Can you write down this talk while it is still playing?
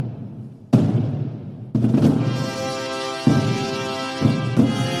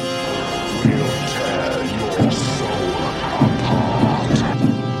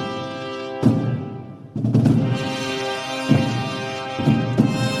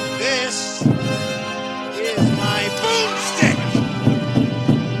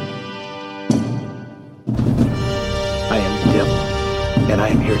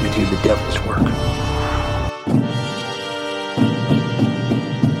the devil's work.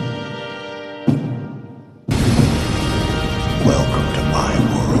 Welcome to my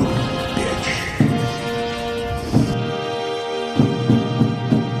world, bitch.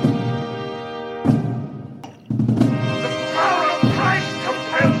 The power of Christ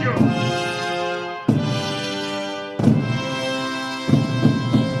compels you!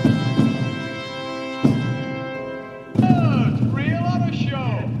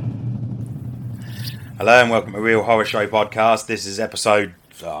 Hello and welcome to Real Horror Show podcast. This is episode,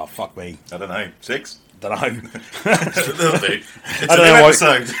 fuck me, I don't know, 6? don't know. It'll do. It's I a new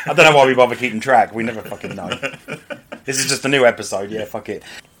episode. I don't know why we bother keeping track. We never fucking know. This is just a new episode. Yeah, fuck it.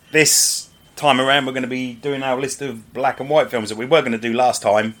 This time around, we're going to be doing our list of black and white films that we were going to do last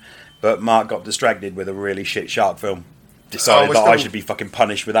time, but Mark got distracted with a really shit shark film. Decided that I should be fucking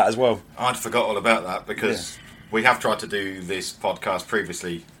punished with that as well. I'd forgot all about that because we have tried to do this podcast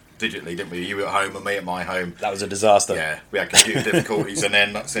previously digitally, didn't we? You at home and me at my home. That was a disaster. Yeah, we had computer difficulties, and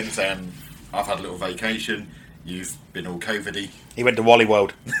then since then, I've had a little vacation. You've been all COVID-y. He went to Wally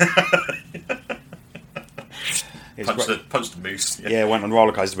World. Punched the moose. Yeah, went on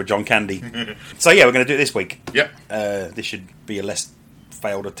roller coasters with John Candy. So yeah, we're going to do it this week. Yep. This should be a less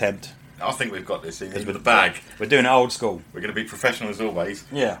failed attempt. I think we've got this in the bag. We're doing it old school. We're going to be professional as always.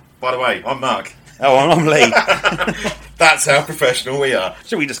 Yeah. By the way, I'm Mark. Oh, I'm Lee. That's how professional we are.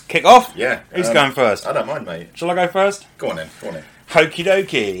 Shall we just kick off? Yeah. Who's going first? I don't mind, mate. Shall I go first? Go on then. Okie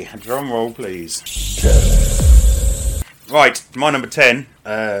dokie. Drum roll, please. Right, my number 10,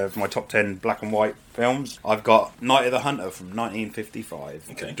 my top 10 black and white films. I've got Night of the Hunter from 1955.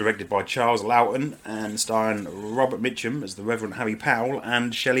 Okay. Directed by Charles Loughton and starring Robert Mitchum as the Reverend Harry Powell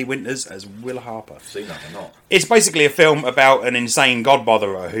and Shelley Winters as Will Harper. I've seen that or not. It's basically a film about an insane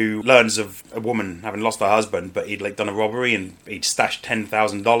godbotherer who learns of a woman having lost her husband, but he'd done a robbery and he'd stashed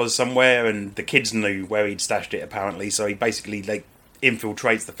 $10,000 somewhere, and the kids knew where he'd stashed it apparently, so he basically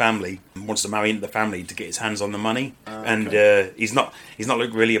infiltrates the family and wants to marry into the family to get his hands on the money. And he's not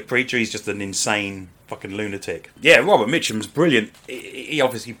really a preacher, he's just an insane fucking lunatic. Yeah, Robert Mitchum's brilliant. He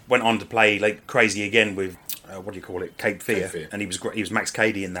obviously went on to play Crazy again with what do you call it, Cape Fear. And he was great. He was Max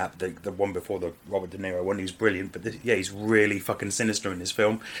Cady in that, the one before the Robert De Niro one. He was brilliant, but he's really fucking sinister in this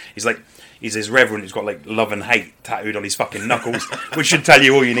film. He's this reverend who's got love and hate tattooed on his fucking knuckles, which should tell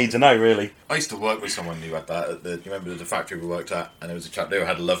you all you need to know, really. I used to work with someone who had that. You remember the factory we worked at, and there was a chap there who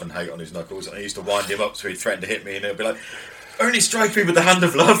had love and hate on his knuckles, and I used to wind him up so he threatened to hit me, and he'd be like, "Only strike me with the hand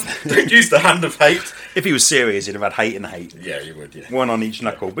of love. Don't use the hand of hate." If he was serious, he'd have had hate and hate. Yeah, you would, yeah. One on each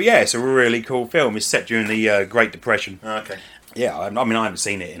knuckle. But yeah, it's a really cool film. It's set during the Great Depression. Okay. Yeah, I mean, I haven't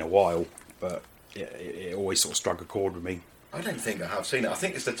seen it in a while, but yeah, it always sort of struck a chord with me. I don't think I have seen it. I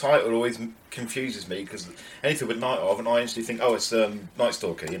think it's the title always confuses me, because anything with Night of, and I instantly think, oh, it's Night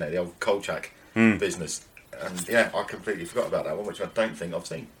Stalker, the old Kolchak business. And yeah, I completely forgot about that one, which I don't think I've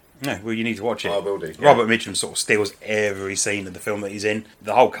seen. No, well, you need to watch it. I will do. Yeah. Robert Mitchum sort of steals every scene of the film that he's in.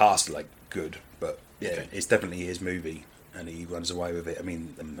 The whole cast are good, but yeah, It's definitely his movie, and he runs away with it. I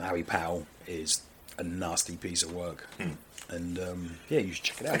mean, Harry Powell is a nasty piece of work, and yeah, you should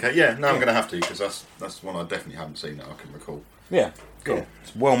check it out. Okay, yeah, no, I'm going to have to, because that's one I definitely haven't seen that I can recall. Yeah, cool. Yeah,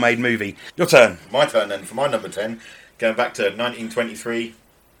 it's a well-made movie. Your turn. My turn then, for my number 10, going back to 1923.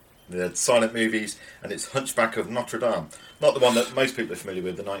 The silent movies, and it's Hunchback of Notre Dame. Not the one that most people are familiar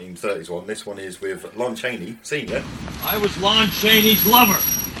with, the 1930s one. This one is with Lon Chaney, Sr. I was Lon Chaney's lover.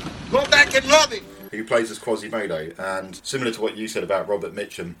 Go back and love him. Who plays as Quasimodo, and similar to what you said about Robert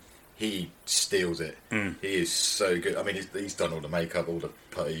Mitchum, he steals it. He is so good. I mean, he's done all the makeup, all the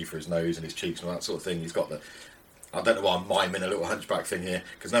putty for his nose and his cheeks and all that sort of thing. He's got the... I don't know why I'm miming a little hunchback thing here,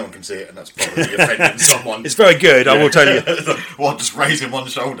 because no one can see it, and that's probably offending someone. It's very good, I will tell you. Well, just raising one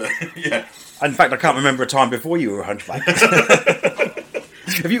shoulder. Yeah. In fact, I can't remember a time before you were a hunchback.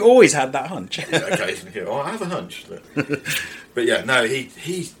 Have you always had that hunch? Yeah, occasionally. Oh, I have a hunch. But yeah, no,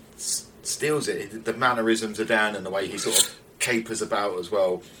 he steals it. The mannerisms are down, and the way he sort of capers about as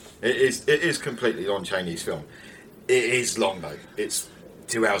well. It is completely Lon Chaney's film. It is long though. It's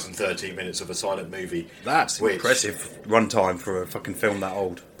 2 hours and 13 minutes of a silent movie. That's impressive runtime for a fucking film that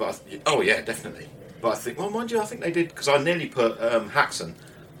old. But oh yeah, definitely. But I think, well, mind you, I think they did, because I nearly put Haxan,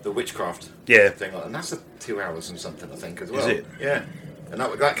 the witchcraft thing on, and that's 2 hours and something, I think, as well. Is it? Yeah. And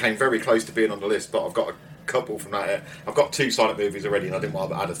that came very close to being on the list, but I've got a couple from that. I've got 2 silent movies already, and I didn't want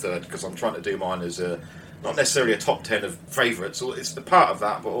to add a third, because I'm trying to do mine as not necessarily a top 10 of favourites. It's the part of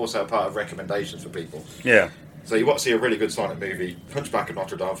that, but also a part of recommendations for people. Yeah. So you want to see a really good silent movie, Hunchback of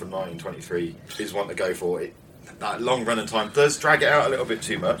Notre Dame from 1923 is one to go for. that long running time does drag it out a little bit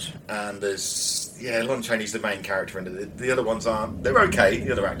too much. And there's Lon Chaney's the main character, and the other ones aren't. They're okay,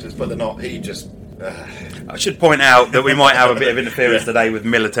 the other actors, but they're not. He just. I should point out that we might have a bit of interference today with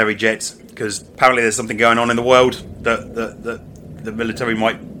military jets, because apparently there's something going on in the world that the military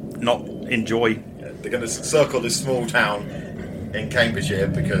might not enjoy. Yeah, they're going to circle this small town in Cambridgeshire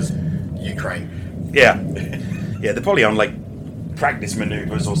because Ukraine. Yeah, they're probably on like practice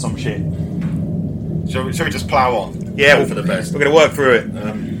manoeuvres or some shit. Shall we just plough on? Yeah, for the best. We're going to work through it.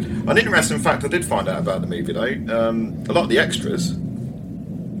 An interesting fact I did find out about the movie though. A lot of the extras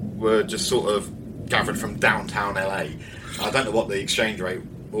were just sort of gathered from downtown LA. I don't know what the exchange rate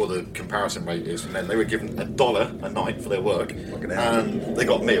or the comparison rate is from them. They were given $1 a night for their work, and they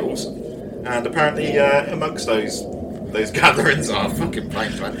got meals. And apparently, amongst those gatherings, fucking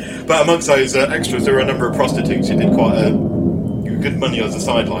planes, man. But amongst those extras, there were a number of prostitutes who did quite good money as a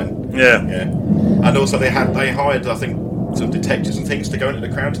sideline. Yeah. And also they hired, I think, some detectives and things to go into the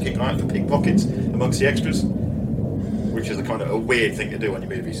crowd to keep an eye out for pickpockets amongst the extras, which is a kind of a weird thing to do on your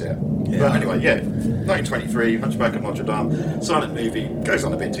movie set. Yeah. But anyway, 1923, Hunchback of Notre Dame, silent movie, goes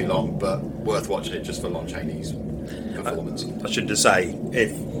on a bit too long, but worth watching it just for Lon Chaney's performance. I should just say,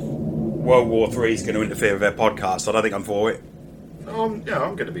 if World War III is going to interfere with our podcast, I don't think I'm for it. I'm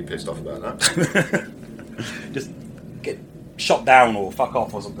going to be pissed off about that. Just get shot down or fuck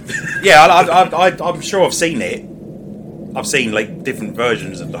off or something. Yeah, I'm sure I've seen it. I've seen like different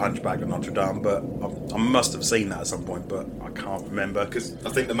versions of the Hunchback of Notre Dame, but I must have seen that at some point, but I can't remember. Because I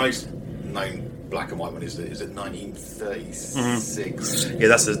think the most known black and white one is it 1936? Yeah,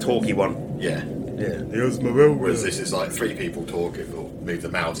 that's the talky one. Yeah. Here's my real. Whereas this is like three people talking or move the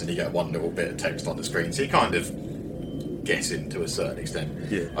mouths and you get one little bit of text on the screen, so you kind of guessing to a certain extent.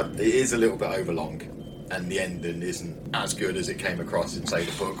 Yeah. It is a little bit overlong, and the ending isn't as good as it came across in, say,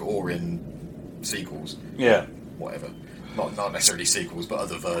 the book or in sequels. Yeah. Whatever. Not necessarily sequels, but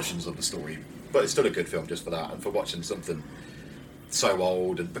other versions of the story. But it's still a good film just for that, and for watching something so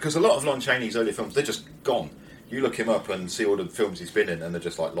old. And because a lot of Lon Chaney's early films, they're just gone. You look him up and see all the films he's been in, and they're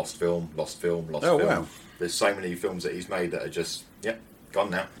just like lost film. Oh, wow. There's so many films that he's made that are just, gone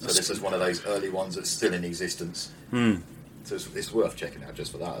now. So this is one of those early ones that's still in existence. So it's worth checking out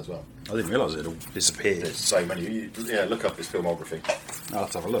just for that as well. I didn't realise it all disappeared. There's so many. Look up his filmography. I'll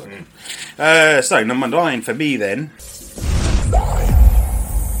have to have a look. So, number 9 for me then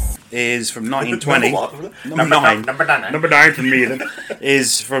is from 1920. Number 9 for me then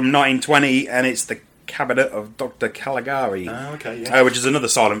is from 1920, and it's The Cabinet of Dr. Caligari. Oh, okay, yeah. Which is another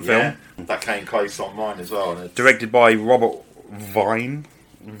silent film. That came close on mine as well. Directed by Robert Vine.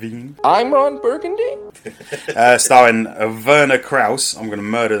 I'm Ron Burgundy. Starring Werner Krauss. I'm going to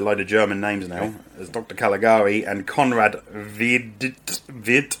murder a load of German names now. As Dr. Caligari, and Konrad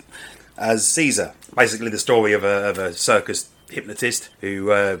Wirt as Caesar. Basically the story of a circus hypnotist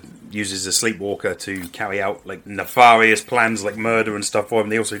who uses a sleepwalker to carry out like nefarious plans like murder and stuff for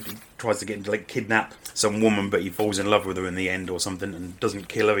him. He also tries to get him to like kidnap some woman, but he falls in love with her in the end or something and doesn't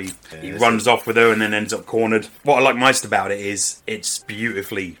kill her. He runs off with her and then ends up cornered. What I like most about it is it's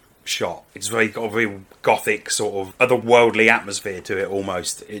beautifully shot. It's got a real gothic sort of otherworldly atmosphere to it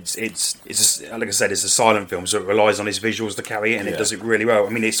almost. It's like I said, it's a silent film, so it relies on its visuals to carry it, and it does it really well. I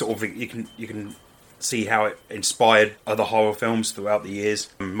mean, it's sort of you can see how it inspired other horror films throughout the years,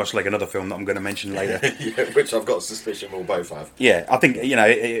 much like another film that I'm going to mention later. Which I've got a suspicion we'll both have. Yeah, I think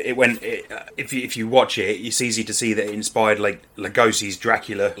if you watch it, it's easy to see that it inspired like Lugosi's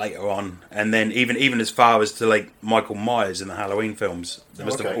Dracula later on, and then even as far as to like Michael Myers in the Halloween films. They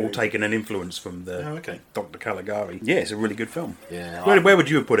must have all taken an influence from the Dr. Caligari. Yeah, it's a really good film. Yeah. Where would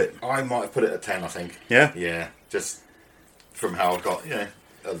you have put it? I might have put it at 10, I think. Yeah? Yeah, just from how I've got,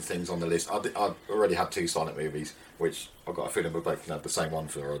 other things on the list. I've already had 2 silent movies, which I've got a feeling we're both going to have the same one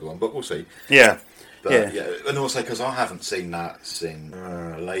for the other one, but we'll see. Yeah. But, and also because I haven't seen that since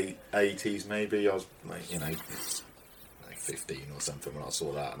late 80s maybe. I was like 15 or something when I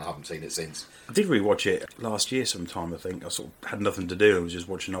saw that, and I haven't seen it since. I did rewatch it last year sometime, I think. I sort of had nothing to do, I was just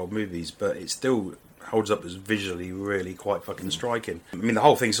watching old movies, but it still holds up as visually really quite fucking striking. I mean, the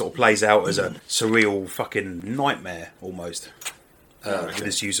whole thing sort of plays out as a surreal fucking nightmare almost. With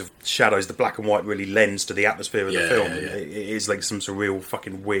this use of shadows, the black and white really lends to the atmosphere of the film. Yeah. It is like some surreal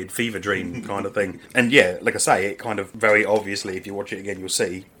fucking weird fever dream kind of thing. And like I say, it kind of very obviously, if you watch it again, you'll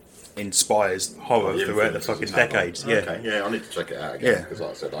see, inspires horror throughout the fucking decades. I need to check it out again, because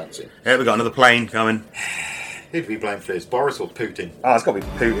like I said, I haven't seen it. Yeah, we've got another plane coming. Who'd we blame for this, Boris or Putin? Oh, it's got to be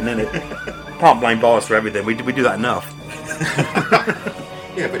Putin, isn't it? Can't blame Boris for everything. We do that enough.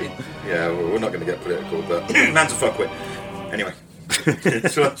 We're not going to get political, but man's a fuckwit. Anyway.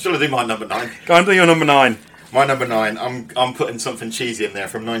 Shall I do my number 9? Go on, do your number 9. My number 9, I'm putting something cheesy in there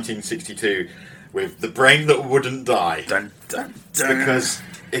from 1962 with The Brain That Wouldn't Die. Dun, dun, dun. Because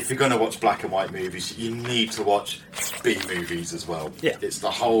if you're going to watch black and white movies, you need to watch B movies as well. Yeah. It's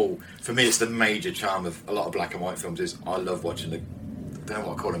the whole, for me, it's the major charm of a lot of black and white films is I love watching I don't know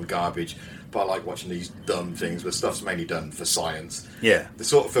what I call them, garbage, but I like watching these dumb things where stuff's mainly done for science. Yeah. The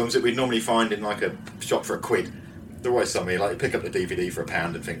sort of films that we normally find in like a shop for £1, they're always something like you pick up the DVD for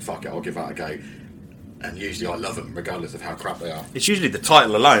 £1 and think, fuck it, I'll give that a go. And usually I love them, regardless of how crap they are. It's usually the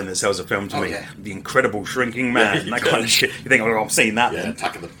title alone that sells a film to me. Yeah. The Incredible Shrinking Man, that kind of shit. You think, oh, I've seen that. Yeah, then.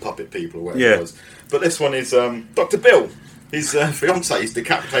 Attack of the Puppet People or whatever it was. But this one is Dr. Bill. His fiancée is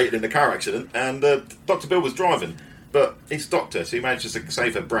decapitated in a car accident, and Dr. Bill was driving. But he's a doctor, so he manages to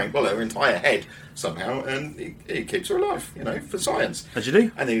save her brain, well, her entire head somehow, and he keeps her alive, for science. As you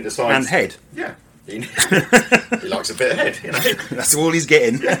do? And then he decides... And head. Yeah. He likes a bit of head, That's all he's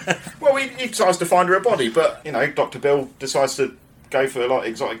getting. Yeah. Well, he tries to find her a body, but, Dr. Bill decides to go for, like,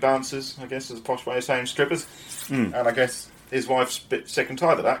 exotic dancers, I guess, as a posh way of saying strippers. And I guess his wife's a bit sick and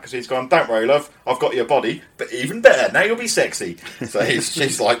tired of that, because he's gone, don't worry, love, I've got your body, but even better, now you'll be sexy. So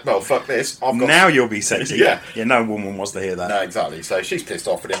she's like, well, fuck this. Now you'll be sexy. Yeah. Yeah, no woman wants to hear that. No, exactly. So she's pissed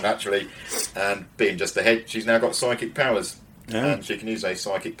off with him, naturally, and being just the head, she's now got psychic powers. Yeah. And she can use those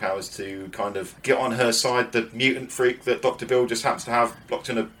psychic powers to kind of get on her side the mutant freak that Dr. Bill just happens to have locked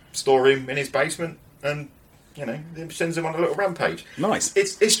in a storeroom in his basement, and sends him on a little rampage. Nice.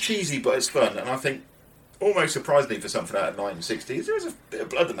 It's cheesy, but it's fun, and I think almost surprisingly for something out of 1960s, there's a bit of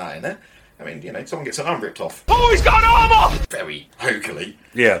blood in that in there. I mean, someone gets an arm ripped off. Oh, he's got armor! Very hokily.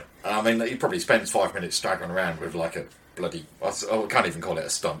 Yeah. I mean, he probably spends 5 minutes staggering around with like a bloody... I can't even call it a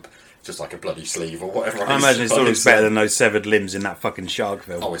stump. Just like a bloody sleeve or whatever. I imagine it still looks better than those severed limbs in that fucking shark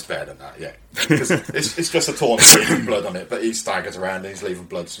film. Oh, it's better than that, yeah. Because it's just a torn sleeve with blood on it, but he staggers around and he's leaving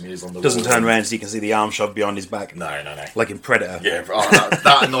blood smears on the Doesn't wall. turn around so you can see the arm shoved behind his back. No. Like in Predator. Yeah,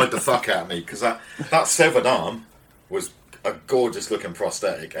 that annoyed the fuck out of me, because that severed arm was a gorgeous looking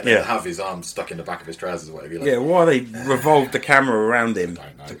prosthetic, and he'd have his arm stuck in the back of his trousers or whatever. Yeah, why they revolved the camera around him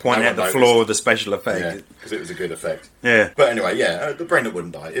to point out the flaw of the special effect. Yeah, because it was a good effect. Yeah. But anyway, The Brain That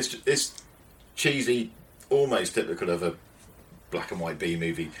Wouldn't Die. It's cheesy, almost typical of a black and white B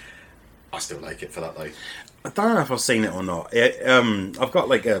movie. I still like it for that though. I don't know if I've seen it or not. I've got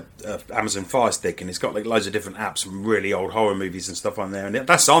like a Amazon Fire Stick, and it's got like loads of different apps from really old horror movies and stuff on there, and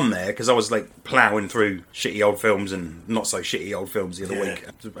that's on there because I was like ploughing through shitty old films and not so shitty old films the other week,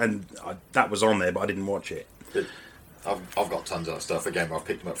 and that was on there, but I didn't watch it. I've got tons of that stuff. Again, I've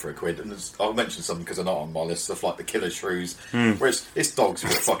picked them up for £1, and I'll mention some because they're not on my list. Stuff like the Killer Shrews, where it's dogs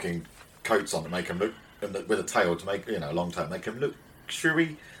with fucking coats on to make them look, and with a tail to make a long tail, make them look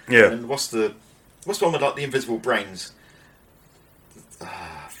shrewy. Yeah. And what's the one with like the invisible brains?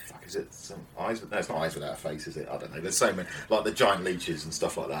 Fuck, is it some eyes? No, it's not eyes without a face, is it? I don't know. There's so many, like the giant leeches and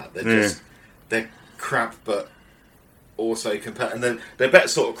stuff like that. They're crap, but also and they're better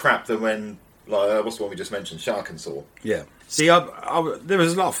sort of crap than when. Like, what's the one we just mentioned? Shark and Saw. Yeah. See, there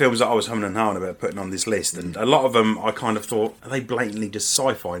was a lot of films that I was humming and hawing about putting on this list, and a lot of them I kind of thought, are they blatantly just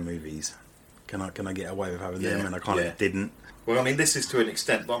sci-fi movies? Can I get away with having them? And I kind of didn't. Well, I mean, this is to an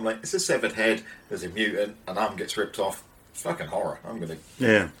extent, but I'm like, it's a severed head, there's a mutant, an arm gets ripped off. It's fucking horror. I'm gonna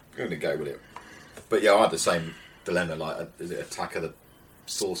go with it. But yeah, I had the same dilemma. Like, is it Attack of the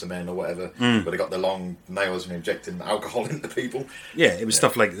Saucer Men or whatever? Where they got the long nails and injecting alcohol into people. Yeah, it was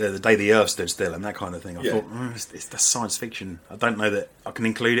stuff like the Day the Earth Stood Still and that kind of thing. I thought, that's science fiction. I don't know that I can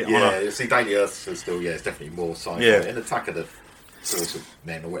include it. See, Day the Earth Stood Still. Yeah, it's definitely more sci-fi. Yeah. In Attack of the Saucer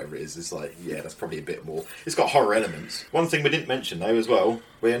Men or whatever it is, it's like, that's probably a bit more. It's got horror elements. One thing we didn't mention though as well,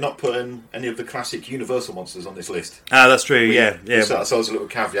 we're not putting any of the classic Universal monsters on this list. Ah, that's true. We set ourselves a little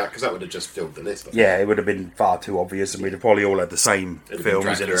caveat because that would have just filled the list. Yeah, it would have been far too obvious, and we'd have probably all had the same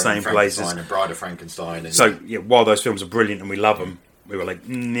films in the same places. And Bride of Frankenstein. And so while those films are brilliant and we love them, we were like,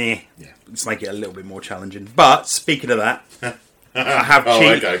 nah, let's make it a little bit more challenging. But speaking of that, I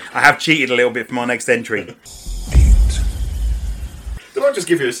have cheated a little bit for my next entry. Did I just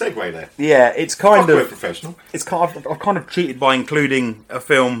give you a segue there? Yeah, it's kind of professional. It's I've kind of cheated by including a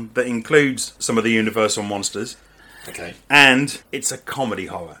film that includes some of the Universal monsters. Okay. And it's a comedy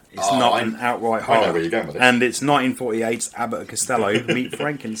horror. It's not an outright horror. I know where you're going with it. And it's 1948's Abbott and Costello Meet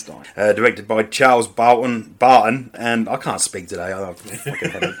Frankenstein, directed by Charles Barton, and I can't speak today. I have a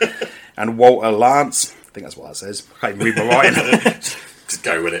fucking headache. And Walter Lance. I think that's what that says. I can't even read my writing. Just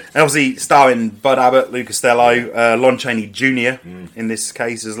go with it. And obviously starring Bud Abbott, Lou Costello, Lon Chaney Jr. In this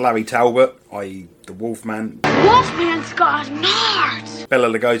case as Larry Talbot, i.e. the Wolfman. Wolfman's got nards. Bela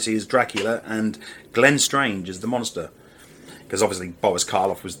Lugosi as Dracula, and Glenn Strange as the monster. because obviously Boris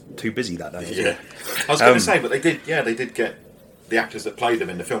Karloff was too busy that day. Yeah, I was going to say, but they did get the actors that played them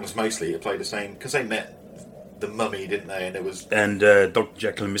in the films mostly to play the same, because they met the Mummy, didn't they? And it was Dr.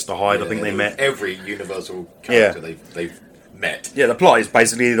 Jekyll and Mr. Hyde. I think they met every Universal character they've met. Yeah, the plot is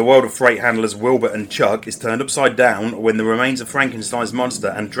basically the world of freight handlers Wilbur and Chuck is turned upside down when the remains of Frankenstein's monster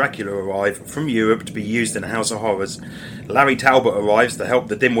and Dracula arrive from Europe to be used in a house of horrors. Larry Talbot arrives to help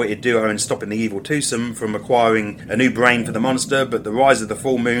the dim-witted duo in stopping the evil twosome from acquiring a new brain for the monster, but the rise of the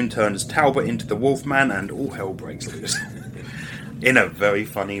full moon turns Talbot into the Wolfman and all hell breaks loose. In a very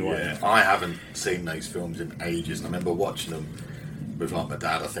funny way. Yeah, I haven't seen those films in ages, and I remember watching them with like my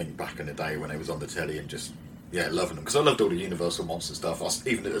dad, I think, back in the day when they was on the telly, and just loving them, because I loved all the Universal monster stuff.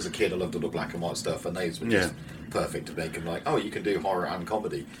 Even as a kid, I loved all the black and white stuff, and those were just perfect to make them like, oh, you can do horror and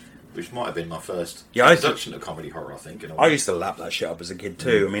comedy, which might have been my first introduction to comedy horror, I think. I used to lap that shit up as a kid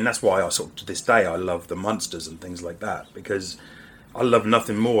too. I mean, that's why I sort of, to this day, I love the monsters and things like that, because I love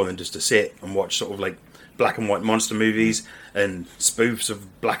nothing more than just to sit and watch sort of like black and white monster movies and spoofs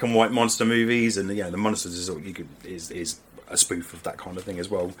of black and white monster movies, and the monsters is a spoof of that kind of thing as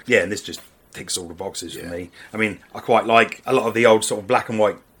well. Yeah, and this just ticks all the boxes for me. I mean, I quite like a lot of the old sort of black and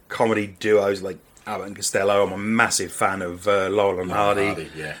white comedy duos like Abbott and Costello. I'm a massive fan of Laurel and Hardy.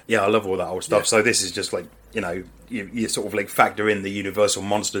 I love all that old stuff. So this is just like, you sort of like factor in the Universal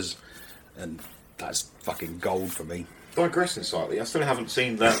monsters, and that's fucking gold for me. Digressing slightly, I still haven't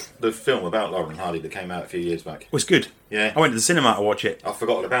seen the film about Laurel and Hardy that came out a few years back. It was good. Yeah. I went to the cinema to watch it. I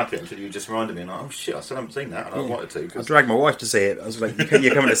forgot about it until you just reminded me, and oh shit, I still haven't seen that, and I wanted to. I dragged my wife to see it. I was like,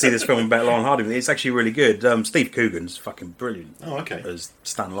 you're coming to see this film about Laurel and Hardy. It's actually really good. Steve Coogan's fucking brilliant. Oh, okay. As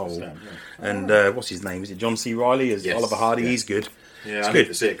Stan Laurel. And what's his name? Is it John C. Reilly as Oliver Hardy? He's good. Yeah, it's I good. need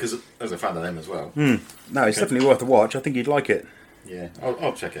to see it, because I was a fan of them as well. No, it's definitely worth a watch. I think you'd like it. Yeah,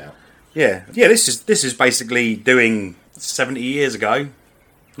 I'll check it out. Yeah. This is basically doing 70 years ago.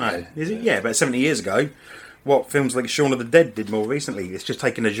 No, is it? Yeah, about 70 years ago. What films like Shaun of the Dead did more recently. It's just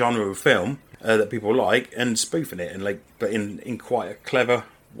taking a genre of film that people like and spoofing it, and but in quite a clever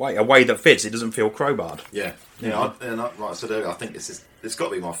way, a way that fits. It doesn't feel crowbarred. Yeah. Like I said earlier, I think it's got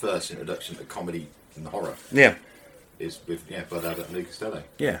to be my first introduction to comedy and horror. Yeah. Is with Bud Abbott and Lou Costello.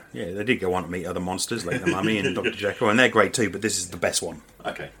 Yeah, they did go on to meet other monsters like the Mummy and Dr. Jekyll, and they're great too. But this is the best one.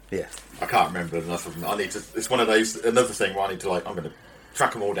 Okay. Yeah. I can't remember enough of them. I need to. It's one of those. Another thing where I need to I'm going to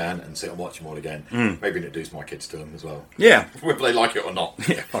track them all down and sit and watch them all again. Maybe introduce my kids to them as well. Yeah. Whether they like it or not.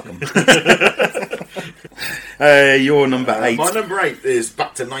 Yeah. Fuck them. Your number 8. My number 8 is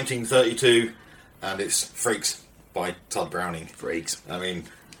back to 1932, and it's Freaks by Todd Browning. Freaks. I mean,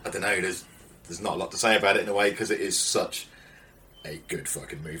 I don't know. There's not a lot to say about it in a way, because it is such a good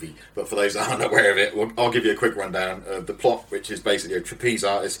fucking movie. But for those that aren't aware of it, I'll give you a quick rundown of the plot, which is basically a trapeze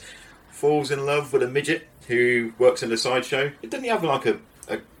artist falls in love with a midget who works in a sideshow. Didn't he have like a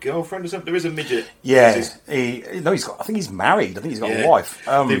girlfriend or something? There is a midget. Yeah, I think he's married. I think he's got a wife.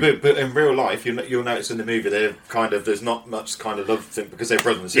 But in real life, you'll notice in the movie there's not much kind of love thing, because they're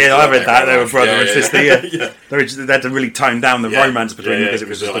brother and sister. Yeah, I read that. They were brother and sister. Yeah. They had to really tone down the romance between them, because it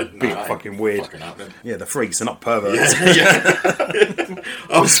was just a bit fucking weird. Fucking yeah, the freaks, they're not perverts. Yeah.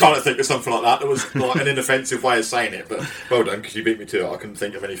 I was trying to think of something like that. There was like an inoffensive way of saying it, but well done, because you beat me to it. I couldn't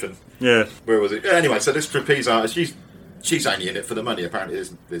think of anything. Yeah. Where was it? Anyway, so this trapeze artist, she's only in it for the money. Apparently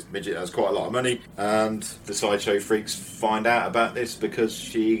this midget has quite a lot of money, and the sideshow freaks find out about this because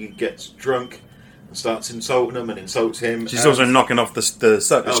she gets drunk and starts insulting them and insults him. She's also knocking off the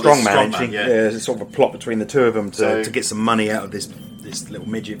strongman, isn't she? Yeah. It's sort of a plot between the two of them to get some money out of this little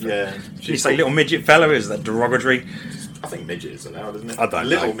midget. Yeah. Should you say little midget fella? Is that derogatory? I think midget is allowed, isn't it? I don't know.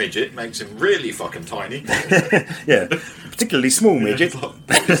 Little midget makes him really fucking tiny. Yeah, particularly small midget.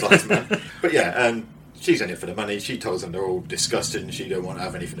 Size, man. But yeah, and she's in it for the money. She tells them they're all disgusting. She don't want to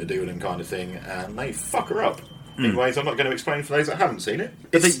have anything to do with them, kind of thing, and they fuck her up in ways I'm not going to explain for those that haven't seen it.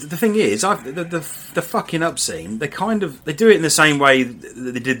 But the thing is, the fucking up scene, they do it in the same way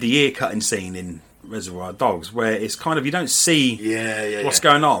that they did the ear cutting scene in Reservoir Dogs, where it's kind of, you don't see what's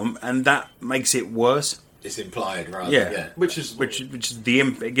going on, and that makes it worse. It's implied, right? Yeah. Which is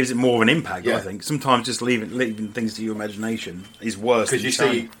it gives it more of an impact. I think sometimes just leaving things to your imagination is worse, because you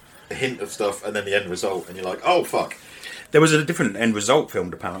see a hint of stuff and then the end result, and you're like, oh fuck. There was a different end result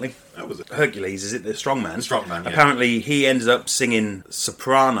filmed, apparently. That was it. Hercules, is it the strongman? The strongman. Yeah. Apparently, he ends up singing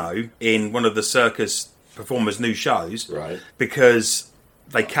soprano in one of the circus performers' new shows, right? Because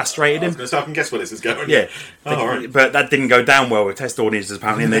they castrated him. I can guess where this is going. Yeah. Right. But that didn't go down well with test audiences,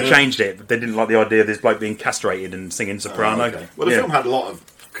 apparently, and they changed it. But they didn't like the idea of this bloke being castrated and singing soprano. Okay. Well, the film had a lot of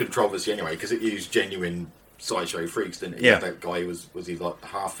controversy anyway, because it used genuine sideshow freaks, didn't it? Yeah. That guy was he like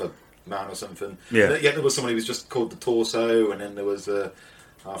half a man or something. Yeah. Yeah, there was someone who was just called the Torso, and then there was a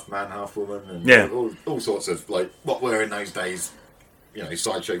half man, half woman, and all sorts of like what were in those days, you know,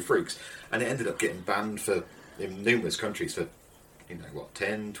 sideshow freaks. And it ended up getting banned in numerous countries for,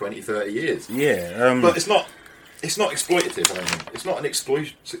 10, 20, 30 years. Yeah. But it's not exploitative. I don't think. It's not an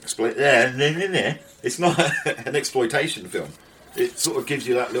It's not an exploitation film. It sort of gives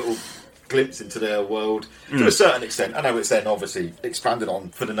you that little glimpse into their world to a certain extent. I know it's then obviously expanded on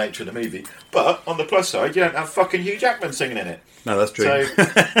for the nature of the movie, but on the plus side, you don't have fucking Hugh Jackman singing in it. No, that's true. So,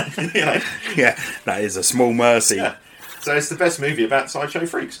 yeah, that is a small mercy. Yeah. So it's the best movie about sideshow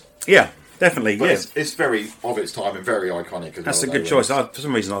freaks. Yeah, definitely. But yeah, it's very of its time and very iconic. That's a good choice. For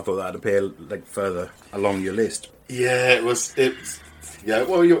some reason, I thought that'd appear like further along your list. Yeah, it was. Yeah,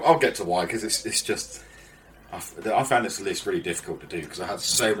 well, I'll get to why, because it's just. I found this list really difficult to do because I had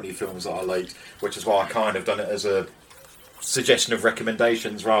so many films that I liked, which is why I kind of done it as a suggestion of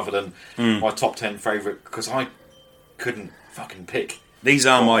recommendations rather than my top 10 favourite, because I couldn't fucking pick. These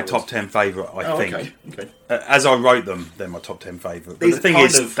are my top 10 favourite, I think. Okay. As I wrote them, they're my top 10 favourite. But the thing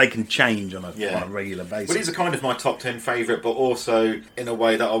is, they can change on a regular basis. Well, these are kind of my top 10 favourite, but also in a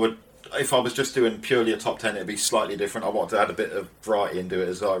way that I would, if I was just doing purely a top 10, it'd be slightly different. I want to add a bit of variety and do it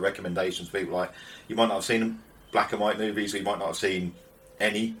as recommendations. People like, you might not have seen black and white movies, or you might not have seen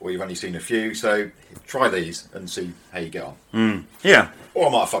any, or you've only seen a few. So try these and see how you get on. Yeah. Or I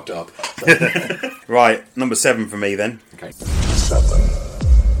might have fucked it up. So. Right, number 7 for me then. Okay. 7.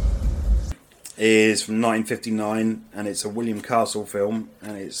 Is from 1959, and it's a William Castle film,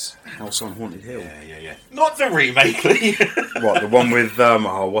 and it's House on Haunted Hill. Yeah. Not the remake, Lee. What, the one with,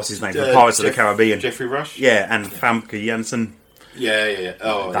 what's his name? The Pirates of the Caribbean. Jeffrey Rush? Yeah, and Famke Janssen. Yeah.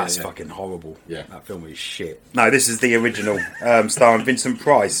 Oh, That's yeah. fucking horrible. Yeah. That film is shit. No, this is the original, starring Vincent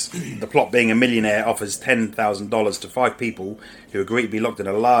Price. The plot being a millionaire offers $10,000 to 5 people who agree to be locked in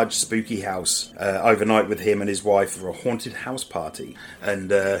a large, spooky house overnight with him and his wife for a haunted house party.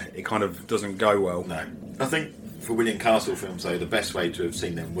 And it kind of doesn't go well. No. I think for William Castle films, though, the best way to have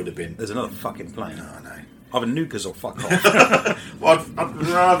seen them would have been... There's another fucking plane. Oh, no. Either nukers or fuck off. Well, I'd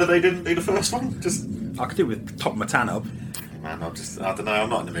rather they didn't do the first one. I could do with Top My Tan Up. Man, I don't know, I'm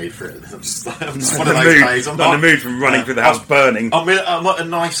not in the mood for it. I'm just one of Not those days. I'm not in the mood from running through the house burning. I'm at a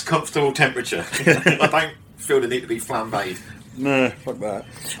nice, comfortable temperature. I don't feel the need to be flambéed. No, fuck that.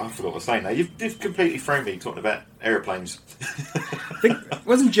 I forgot what I was saying now. You've completely thrown me talking about aeroplanes. I think,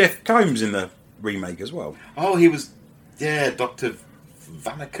 wasn't Jeff Combs in the remake as well? Oh, he was, Dr.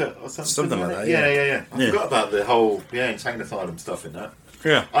 Vanacut or something. Something like that, yeah. I forgot about the whole, insane asylum stuff in that.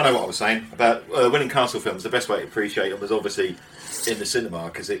 Yeah. I know what I was saying about William Castle films. The best way to appreciate them was obviously in the cinema,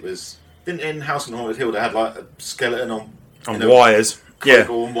 because it was in House on Haunted Hill. They had like a skeleton on wires,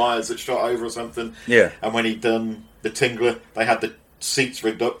 on wires that shot over or something. Yeah. And when he'd done the Tingler, they had the seats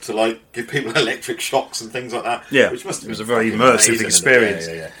rigged up to like give people electric shocks and things like that. Yeah. Which must have it was been a very fucking immersive amazing,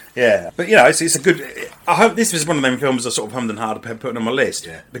 experience. Yeah. But it's a good. I hope this was one of them films I sort of hummed and hard putting on my list.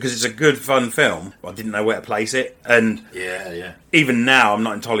 Yeah. Because it's a good, fun film. I didn't know where to place it, and even now I'm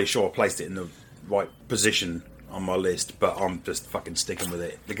not entirely sure I placed it in the right position on my list, but I'm just fucking sticking with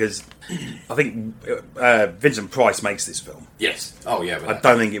it because I think Vincent Price makes this film. Yes. Oh yeah. I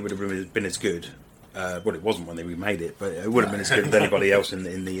don't think it would have been as good. Well, it wasn't when they remade it, but it would have been as good as anybody else in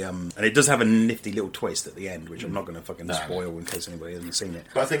the. And it does have a nifty little twist at the end, which I'm not going to fucking spoil in case anybody hasn't seen it.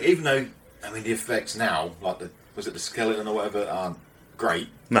 But I think even though the effects now, like was it the skeleton or whatever, aren't great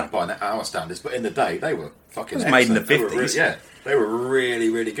by our standards, but in the day they were fucking. It was made in the 50s. They were really,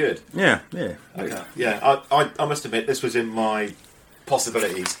 really good. Yeah. Okay. Yeah, I must admit this was in my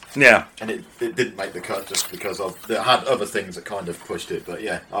possibilities. Yeah, and it didn't make the cut just because it had other things that kind of pushed it. But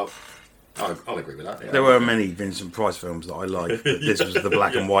yeah, I'll agree with that. Yeah. There were many Vincent Price films that I liked, but this was the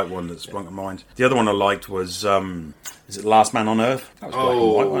black and white one that sprung to mind. The other one I liked was, is it Last Man on Earth? That was black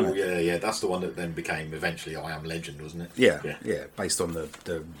and white, wasn't it? Yeah. That's the one that then became eventually I Am Legend, wasn't it? Yeah. Based on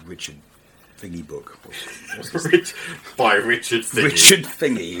the Richard Thingy book. By Richard Thingy. Richard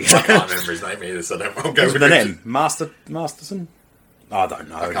Thingy. I can't remember his name either, so I won't go with the Richard. name. Masterson? I don't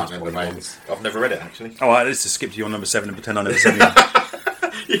know. I can't remember the names. I've never read it, actually. All right, let's just skip to your number 7 and pretend I never said it.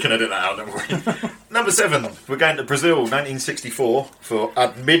 You can edit that out, don't worry. Number 7, we're going to Brazil, 1964, for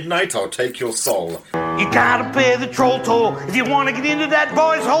At Midnight I'll Take Your Soul. You gotta pay the troll toll. If you want to get into that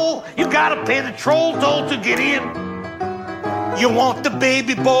boy's hole, you gotta pay the troll toll to get in. You want the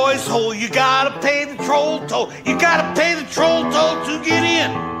baby boy's hole, you gotta pay the troll toll. You gotta pay the troll toll to get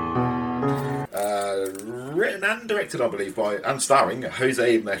in. Written and directed, I believe, and starring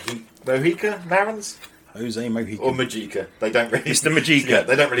Jose Mojica Marans? Jose Mojica. Or Mojica. They don't really... Mr. Mojica. Yeah,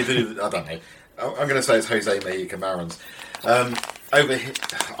 they don't really do... I don't know. I'm going to say it's Jose Mojica Marans. over here,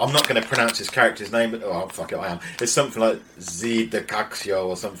 I'm not going to pronounce his character's name, but fuck it, I am. It's something like Zidakaxio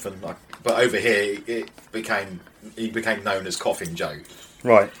or something. But over here, he became known as Coffin Joe.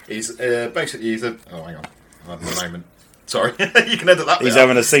 Right. He's he's a. Oh, hang on, I'm having a moment. Sorry, you can edit that. He's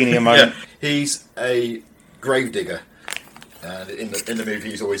having a senior moment. Yeah. He's a gravedigger, and in the movie,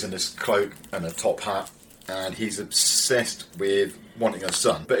 he's always in this cloak and a top hat, and he's obsessed with wanting a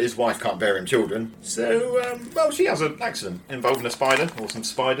son, but his wife can't bear him children. So, she has an accident involving a spider, or some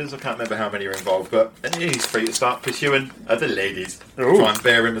spiders. I can't remember how many are involved, but he's free to start pursuing other ladies to try and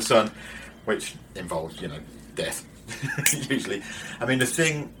bear him a son, which involves, death, usually. I mean, the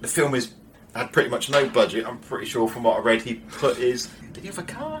film had pretty much no budget. I'm pretty sure from what I read, he put his... Did he have a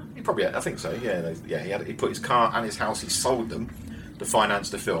car? He probably had, I think so, yeah. He put his car and his house, he sold them to finance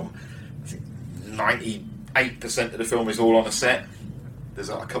the film. I think 98% of the film is all on a set. There's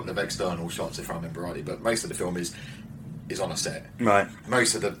a couple of external shots, if I remember rightly, but most of the film is on a set. Right.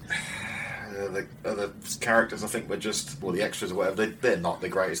 Most of the other characters, I think, were just, the extras or whatever, they're not the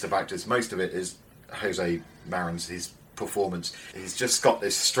greatest of actors. Most of it is Jose Marin's, his performance. He's just got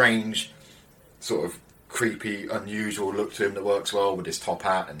this strange, sort of creepy, unusual look to him that works well with his top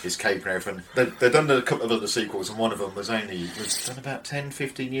hat and his cape and everything. They've done a couple of other sequels, and one of them was done about 10,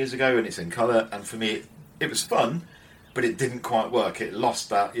 15 years ago, and it's in colour, and for me, it was fun, but it didn't quite work. It lost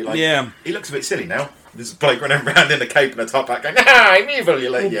that. He looks a bit silly now. There's a bloke running around in a cape and a top hat going, I'm evil, you're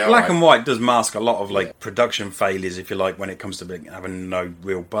like, Black and White does mask a lot of production failures, if you like, when it comes to having no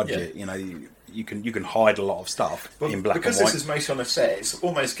real budget. Yeah. You can hide a lot of stuff in black and white. Because this is mostly on a set, it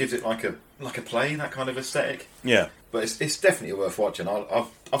almost gives it like a play, that kind of aesthetic. Yeah. But it's definitely worth watching.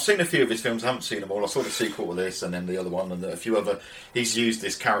 I've seen a few of his films, I haven't seen them all. I saw the sequel to this and then the other one and a few other. He's used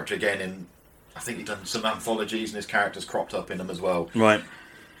this character again in, I think he's done some anthologies and his character's cropped up in them as well. Right.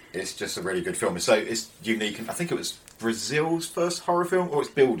 It's just a really good film. So it's unique, and I think it was Brazil's first horror film, or it's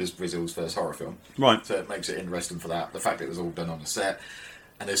billed as Brazil's first horror film. Right. So it makes it interesting for that. The fact that it was all done on a set.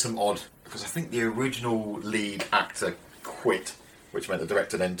 And there's some odd, because I think the original lead actor quit, which meant the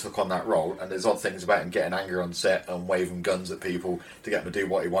director then took on that role, and there's odd things about him getting angry on set and waving guns at people to get him to do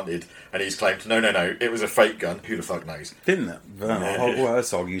what he wanted, and he's claimed, no, it was a fake gun. Who the fuck knows? Didn't it?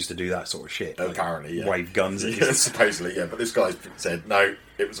 Herzog used to do that sort of shit. Apparently, yeah. Wave guns at you. Supposedly, yeah, but this guy said, no,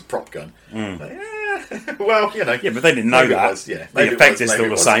 it was a prop gun. Well, Yeah, but they didn't know that. The effect is still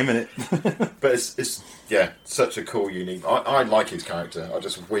the same, isn't it? But it's such a cool, unique... I like his character. I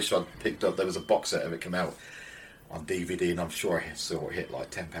just wish I'd picked up... There was a box set of it come out on DVD, and I'm sure I saw it hit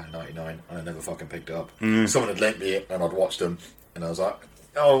like £10.99, and I never fucking picked it up. Someone had lent me it, and I'd watched them, and I was like,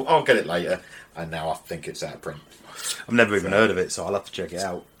 oh, I'll get it later, and now I think it's out of print. I've never even heard of it, so I'll have to check it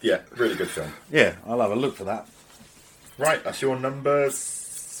out. Yeah, really good film. Yeah, I'll have a look for that. Right, that's your number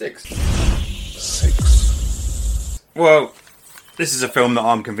 6. Well, this is a film that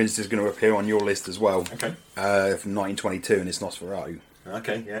I'm convinced is going to appear on your list as well. Okay. From 1922, and it's Nosferatu.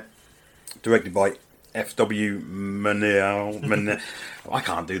 Okay, yeah. Directed by F.W. Murnau. I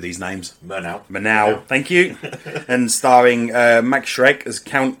can't do these names. Murnau, thank you. And starring Max Schreck as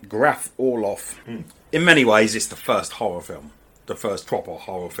Count Graf Orloff. In many ways, it's the first horror film. The first proper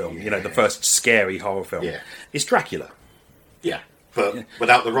horror film. Yeah. The first scary horror film. Yeah. It's Dracula. Yeah. But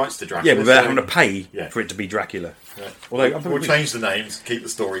without the rights to Dracula. Yeah, without having to pay for it to be Dracula. Yeah. Although we'll change the names, keep the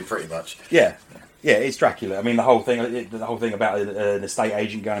story pretty much. Yeah. Yeah, it's Dracula. I mean, the whole thing about an estate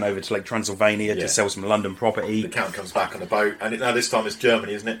agent going over to Transylvania to sell some London property. The Count comes back on a boat, and now this time it's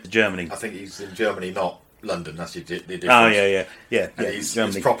Germany, isn't it? Germany. I think he's in Germany, not London. That's the difference. Oh, yeah. And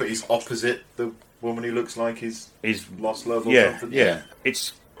his property's opposite the woman who looks like his lost love or something. Yeah.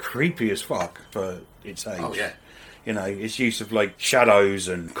 It's creepy as fuck for its age. Oh, yeah. Its use of shadows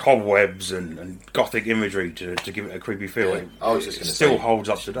and cobwebs and gothic imagery to give it a creepy feel. Yeah. I was just going to say, still holds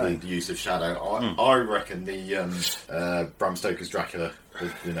up today. The use of shadow. I reckon the Bram Stoker's Dracula,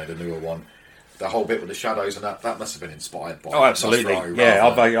 the newer one, the whole bit with the shadows and that must have been inspired by. Oh, absolutely. Yeah,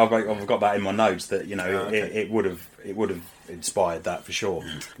 I've got that in my notes that it would have inspired that for sure.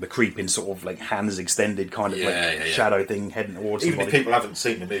 The creeping sort of hands extended kind of shadow thing heading towards Even somebody. if people haven't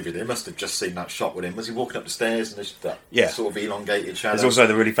seen the movie, they must have just seen that shot with him. Was he walking up the stairs and there's that sort of elongated shadow? There's also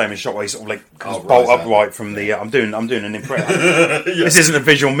the really famous shot where he sort of comes bolt upright from the. I'm doing an impression. This isn't a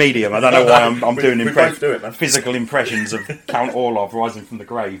visual medium. I don't know why I'm doing physical impressions of Count Orlov rising from the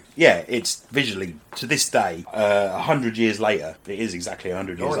grave. Yeah, it's visually to this day, 100 years later. It is exactly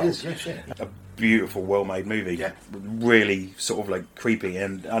 100 years old. It is, yeah. A beautiful, well-made movie. Yeah, really sort of creepy,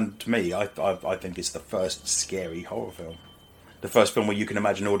 and to me, I think it's the first scary horror film. The first film where you can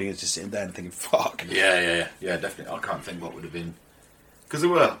imagine audiences sitting there and thinking, "Fuck." Yeah, definitely. I can't think what would have been, because there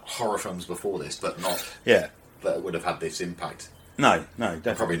were horror films before this, but not. Yeah. That would have had this impact. No,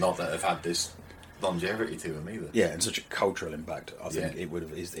 definitely. Probably not that have had this longevity to them either. Yeah, and such a cultural impact. I think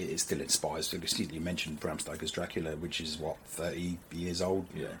it still inspires. You mentioned Bram Stoker's Dracula, which is 30 years old,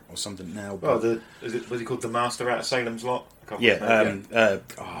 or something now. Well, was he called The Master out of Salem's Lot?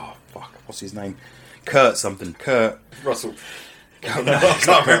 What's his name? Kurt Russell. I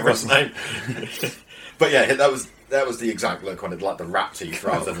can't remember his name. But yeah, that was the exact look on it, like the rat teeth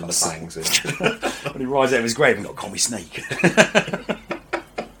rather than the fangs. When he rises out of his grave and got "Call me Snake."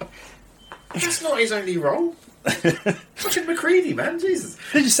 That's not his only role. Fucking McCready, man, Jesus.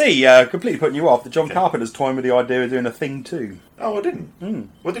 Did you see, completely putting you off, that John Carpenter's toying with the idea of doing a Thing 2? Oh, I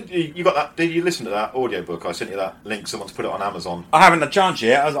didn't. Well, you got that? Did you listen to that audiobook? I sent you that link. Someone's put it on Amazon. I haven't had a chance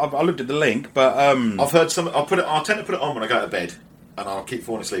yet. I looked at the link, but I've heard some. I tend to put it on when I go to bed, and I'll keep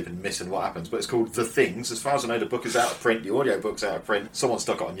falling asleep and missing what happens. But it's called The Things. As far as I know, the book is out of print. The audiobook's out of print. Someone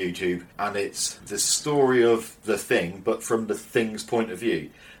stuck it on YouTube, and it's the story of the Thing, but from the Thing's point of view.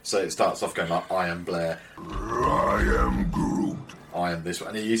 So it starts off going like, I am Blair. I am Groot. I am this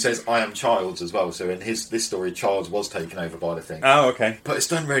one. And he says, I am Childs as well. So in this story, Childs was taken over by the Thing. Oh, okay. But it's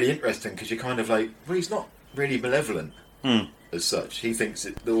done really interesting because you're kind of like, well, he's not really malevolent as such. He thinks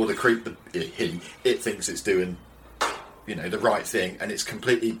it thinks it's doing, the right thing. And it's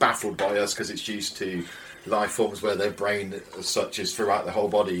completely baffled by us because it's used to life forms where their brain as such is throughout the whole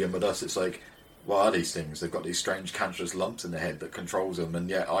body. And with us, it's like, what are these things? They've got these strange cancerous lumps in their head that controls them, and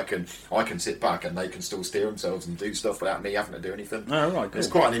yet I can sit back and they can still steer themselves and do stuff without me having to do anything. Oh, right, cool. It's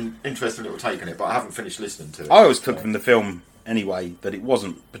quite an interesting little take on it, but I haven't finished listening to it. I always took from the film anyway that it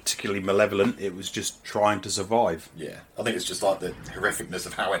wasn't particularly malevolent, it was just trying to survive. Yeah, I think it's just like the horrificness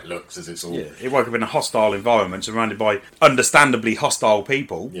of how it looks as it's all... Yeah, it woke up in a hostile environment surrounded by understandably hostile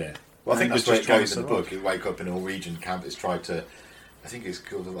people. Yeah, well I think that's where it goes in the book. You wake up in a Norwegian camp, it's tried to... I think it's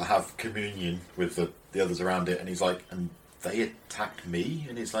called to have communion with the others around it, and he's like, and they attacked me,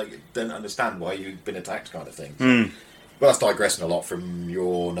 and it's like, don't understand why you've been attacked, kind of thing. So, well, that's digressing a lot from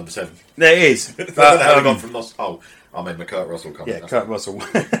your number 7. There it is. But, gone from Lost. Oh, I made my Kurt Russell comment. Yeah, Kurt Russell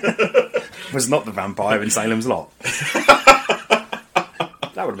was not the vampire in Salem's Lot.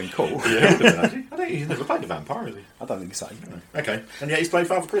 That would have been cool. Yeah, it would have been, actually. I think he's never played a vampire, has he? I don't think so. No. Okay, and yet he's played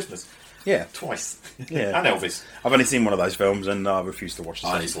Father Christmas. Yeah. Twice. Yeah. And Elvis. I've only seen one of those films and I refused to watch the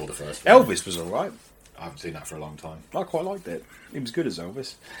I only second. saw the first one. Elvis was alright. I haven't seen that for a long time. I quite liked it. He was good as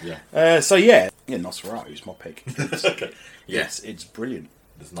Elvis. Yeah. Nosferatu's my pick. Okay. Yes, it's brilliant.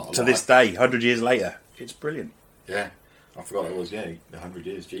 There's not a To lot. this day, 100 years later, it's brilliant. Yeah. I forgot it was, 100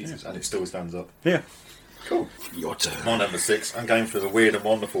 years, Jesus. Yeah. And it still stands up. Yeah. Cool. Your turn. My number 6, I'm going for the weird and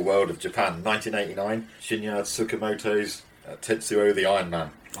wonderful world of Japan. 1989, Shinya Tsukamoto's Tetsuo the Iron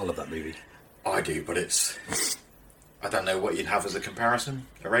Man. I love that movie. I do, but it's... I don't know what you'd have as a comparison.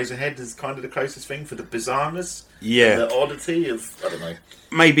 Eraserhead is kind of the closest thing for the bizarreness. Yeah. The oddity of... I don't know.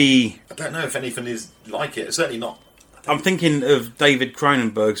 Maybe... I don't know if anything is like it. It's certainly not... I'm thinking of David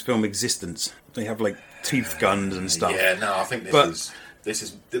Cronenberg's film Existence. They have, like, tooth guns and stuff. Yeah, no, I think this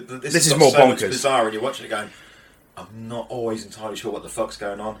is more so bonkers. much bizarre, and you're watching it going, I'm not always entirely sure what the fuck's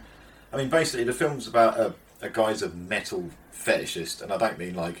going on. I mean, basically, the film's about a guy's a metal fetishist, and I don't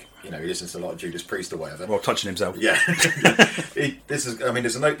mean like, he listens to a lot of Judas Priest or whatever. Well, touching himself. Yeah. There's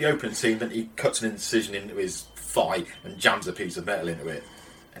the opening scene that he cuts an incision into his thigh and jams a piece of metal into it,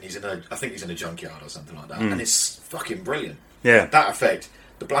 and I think he's in a junkyard or something like that, and it's fucking brilliant. Yeah. That effect,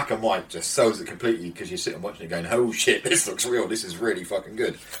 the black and white just sells it completely because you're sitting watching it going, oh shit, this looks real, this is really fucking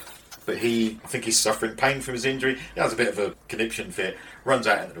good. But I think he's suffering pain from his injury. He has a bit of a conniption fit, runs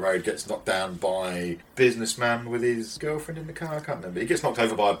out into the road, gets knocked down by a businessman with his girlfriend in the car, I can't remember. He gets knocked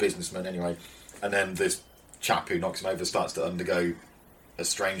over by a businessman anyway. And then this chap who knocks him over starts to undergo a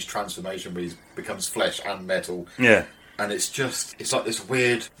strange transformation where he becomes flesh and metal. Yeah. And it's like this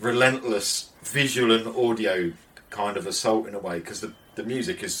weird, relentless visual and audio kind of assault in a way, because the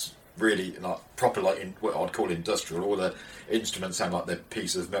music is really like proper, like in what I'd call industrial. All the instruments sound like they're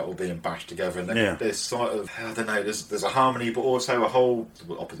pieces of metal being bashed together, and there's sort of, I don't know, there's a harmony, but also a whole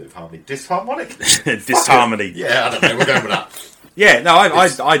opposite of harmony, disharmonic. Disharmony. Yeah, I don't know. We're going with that. Yeah, no,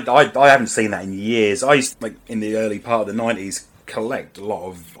 I haven't seen that in years. I used to, like in the early part of the 90s, collect a lot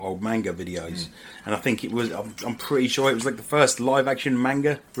of old manga videos, and I think it was, I'm pretty sure it was like the first live action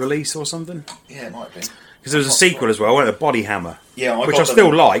manga release or something. Yeah, it might be. Because there was a sequel as well, wasn't it? Body Hammer. Yeah, which I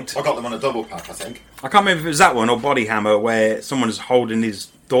still liked. I got them on a double pack, I think. I can't remember if it was that one or Body Hammer, where someone's holding his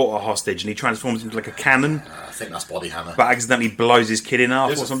daughter hostage and he transforms into like a cannon. I think that's Body Hammer. But accidentally blows his kid in half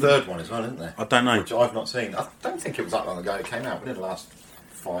There's or something. There's a third one as well, isn't there? I don't know. Which I've not seen. I don't think it was that long ago it came out. Within the last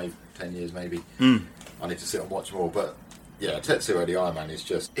 5-10 years, maybe. I need to sit and watch more. But yeah, Tetsuo the Iron Man is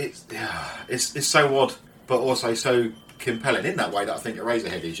just... It's so odd, but also so compelling in that way that I think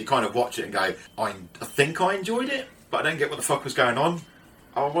Eraserhead is. You kind of watch it and go, I think I enjoyed it, but I don't get what the fuck was going on.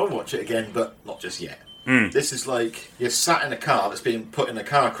 I will watch it again, but not just yet. This is like you're sat in a car that's being put in a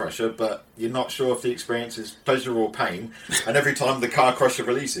car crusher, but you're not sure if the experience is pleasure or pain. And every time the car crusher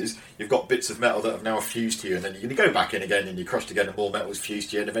releases, you've got bits of metal that have now fused to you, and then you go back in again and you're crushed again, and more metal is fused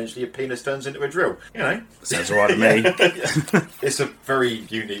to you, and eventually your penis turns into a drill. You know, Sounds alright to me. it's a very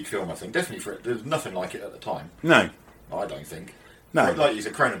unique film, I think. Definitely for it. There's nothing like it at the time. No. I don't think. No. Like you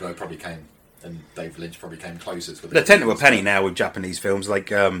said, Cronenberg probably came, and David Lynch probably came closest. With They're 10 to a penny now with Japanese films like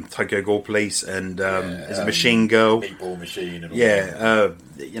Tokyo Ghoul Police and there's a Machine Girl. Meatball Machine. And all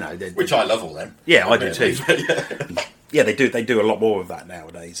You know, which I love all them. Yeah, I do too. Yeah, they do a lot more of that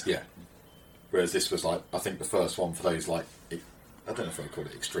nowadays. Yeah. Whereas this was like, I think the first one for those like, I don't know if I call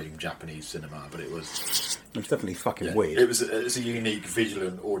it extreme Japanese cinema, but it was definitely fucking weird. It was a unique visual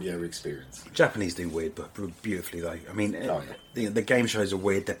and audio experience. Japanese do weird, but beautifully though. I mean, the game shows are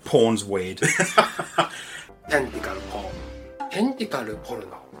weird. The porn's weird. Tentacle porn. Tentacle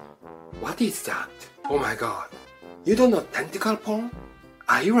porno. What is that? Oh my god. You don't know tentacle porn?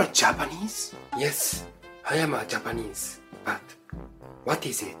 Are you a Japanese? Yes, I am a Japanese. But what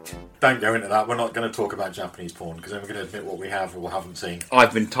is it? Don't go into that. We're not going to talk about Japanese porn because then we're going to admit what we have or haven't seen.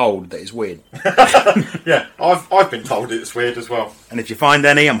 I've been told that it's weird. Yeah, I've been told it's weird as well. And if you find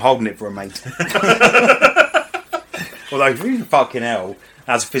any, I'm holding it for a mate. Although, who fucking hell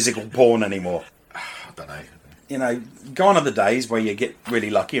has physical porn anymore? I don't know. You know, gone are the days where you get really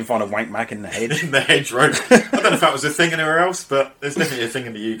lucky and find a wank mac in the hedge. In the hedgerow. I don't know if that was a thing anywhere else, but there's definitely a thing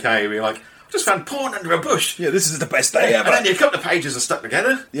in the UK where you're like, I just found porn under a bush. Yeah, this is the best day ever. And then a couple of pages are stuck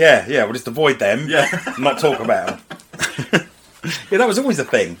together. Yeah, we'll just avoid them. Yeah. Not talk about them. Yeah, that was always a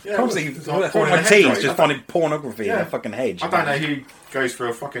thing. Yeah, Constantly, it's like all porn my in a teens hedgerow. just finding pornography in Yeah. a fucking hedge. I don't know who goes for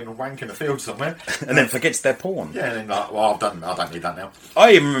a fucking wank in a field somewhere. And then forgets their porn. Yeah, and then like, well, I don't need that now.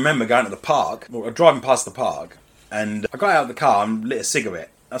 I even remember going to the park, or driving past the park, and I got out of the car and lit a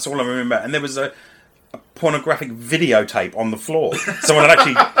cigarette. That's all I remember. And there was a pornographic videotape on the floor. Someone had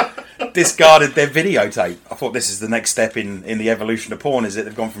actually discarded their videotape. I thought this is the next step in the evolution of porn, is it?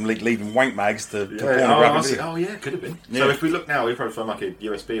 They've gone from leaving wank mags to pornographic video. Oh yeah, could have been. Yeah. So if we look now, we probably find like a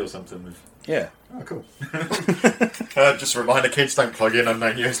USB or something with... Yeah. Oh, cool. Just a reminder, kids, don't plug in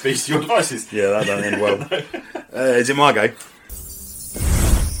unknown USBs to your devices. Yeah, that don't end well. Is it my go?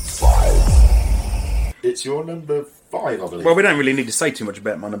 It's your number 5, I believe. Well, we don't really need to say too much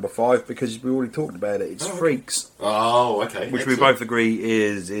about my number 5 because we already talked about it. It's Freaks, Oh, okay. which we both agree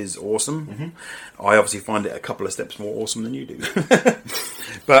is awesome. Mm-hmm. I obviously find it a couple of steps more awesome than you do.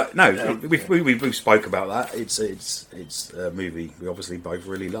 But no, we spoke about that. It's a movie we obviously both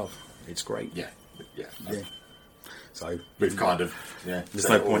really love. It's great. Yeah. So We've kind of... Yeah. there's said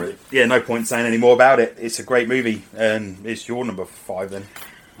no it point. already. Yeah, no point saying any more about it. It's a great movie, and it's your number 5 then.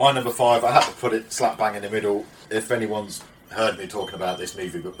 My number 5, I had to put it slap bang in the middle. If anyone's heard me talking about this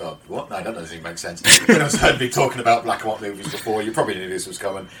movie, but what? No, that doesn't even make sense. If anyone's heard me talking about black and white movies before, you probably knew this was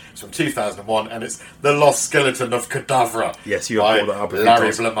coming. It's from 2001, and it's The Lost Skeleton of Cadavra. Yes, you by have brought that up.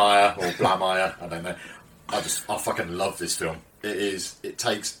 Larry Blameyer, or Blameyer, I don't know. I fucking love this film. It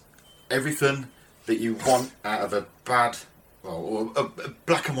takes everything that you want out of a bad, or a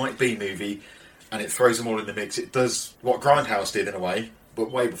black and white B movie, and it throws them all in the mix. It does what Grindhouse did in a way, but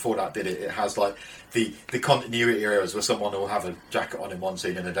way before that did it. It has like the continuity errors where someone will have a jacket on in one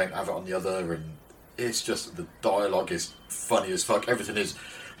scene and they don't have it on the other, and it's just, the dialogue is funny as fuck. Everything is,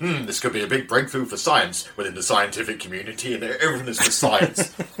 this could be a big breakthrough for science within the scientific community, and everything is for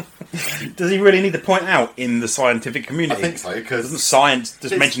science. Does he really need to point out in the scientific community? I think so, because doesn't science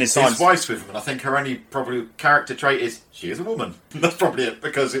just mention his science? His wife's with him, and I think her only probably character trait is she is a woman. That's probably it,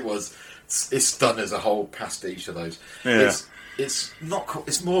 because it's done as a whole pastiche of those. Yeah. It's not.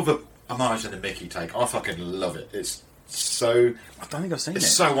 It's more of a homage than a Mickey take. I fucking love it. It's so. I don't think I've seen it.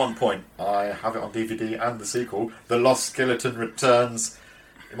 It's so on point. I have it on DVD and the sequel, The Lost Skeleton Returns.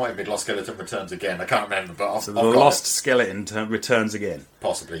 It might have been Lost Skeleton Returns again. I can't remember, but I've So got the it. lost skeleton returns again.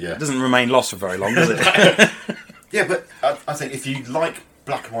 Possibly, yeah. It doesn't remain lost for very long, does it? Yeah, but I think if you like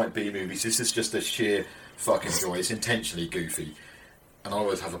black and white B movies, this is just a sheer fucking joy. It's intentionally goofy, and I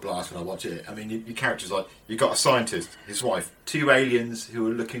always have a blast when I watch it. I mean, your characters, like, you've got a scientist, his wife, 2 aliens who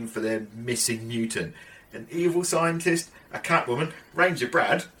are looking for their missing mutant, an evil scientist, a Catwoman, Ranger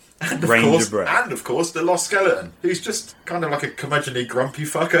Brad, and of course the Lost Skeleton, who's just kind of like a curmudgeonly grumpy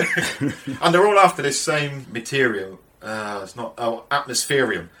fucker. And they're all after this same material. It's not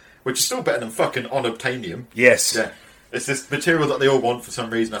atmospherium, which is still better than fucking unobtainium. Yes. Yeah. It's this material that they all want for some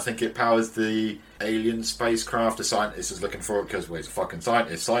reason. I think it powers the alien spacecraft. The scientist is looking for it because, well, he's a fucking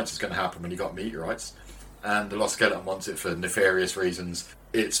scientist. Science is going to happen when you got meteorites. and the Lost Skeleton wants it for nefarious reasons.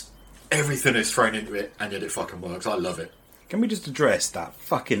 It's everything is thrown into it, and yet it fucking works. I love it. Can we just address that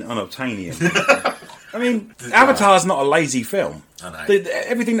fucking unobtainium? I mean, Avatar's not a lazy film. I know.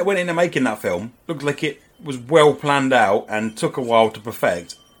 Everything that went into making that film looked like it was well planned out and took a while to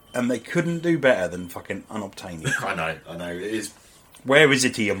perfect, and they couldn't do better than fucking unobtainium. I know. It is. Where is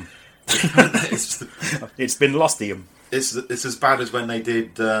itium? It's been lostium. It's as bad as when they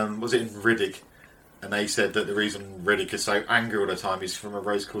did, was it in Riddick? And they said that the reason Riddick is so angry all the time is from a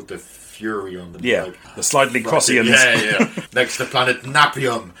race called the Furion. The slightly crossians. Yeah. Next to planet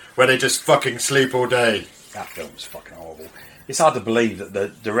Napium, where they just fucking sleep all day. That film's fucking horrible. It's hard to believe that the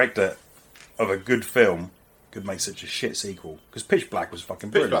director of a good film could make such a shit sequel. Because Pitch Black was fucking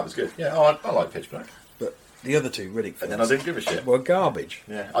brilliant. Pitch Black was good. Yeah, I like Pitch Black. But the other two Riddick films... And then I didn't give a shit. ...were garbage.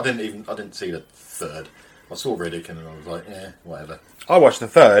 Yeah, I didn't see the third. I saw Riddick and I was like, whatever. I watched the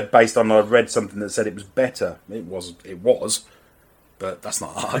third based on I'd read something that said it was better. It was, but that's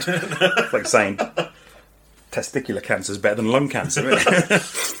not hard. It's like saying testicular cancer is better than lung cancer, isn't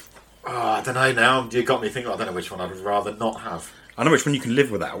it? I don't know now. You got me thinking, I don't know which one I'd rather not have. I know which one you can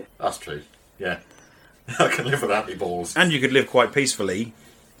live without. That's true, yeah. I can live without me balls. And you could live quite peacefully,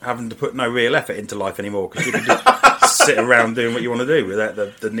 having to put no real effort into life anymore, because you can just sit around doing what you want to do without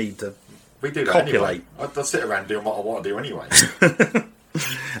the need to we do that copulate. Anyway. I sit around doing what I want to do anyway.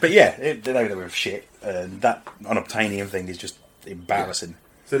 But yeah, they were shit, and that unobtainium thing is just embarrassing. Yeah.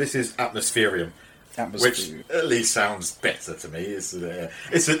 So this is Atmospherium, which at least sounds better to me. It's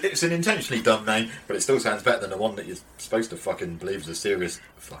an intentionally dumb name, but it still sounds better than the one that you're supposed to fucking believe is a serious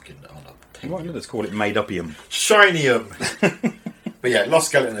fucking unobtainium. Why not just call it made-upium? Shinium! But yeah, Lost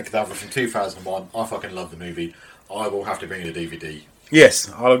Skeleton and the Cadaver from 2001. I fucking love the movie. I will have to bring it a DVD.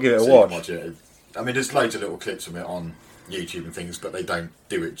 Yes, I'll give it a watch. It. I mean, there's loads of little clips from it on YouTube and things, but they don't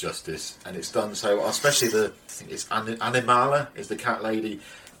do it justice. And it's done so, especially I think it's Animala is the cat lady.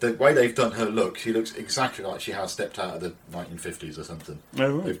 The way they've done her look, she looks exactly like she has stepped out of the 1950s or something.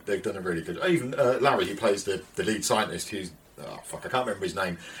 Oh, right. They've done a really good... Even Larry, who plays the lead scientist, who's... Oh, fuck, I can't remember his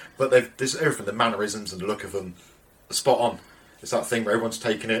name. But there's everything, the mannerisms and the look of them, spot on. It's that thing where everyone's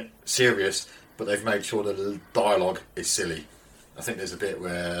taking it serious, but they've made sure that the dialogue is silly. I think there's a bit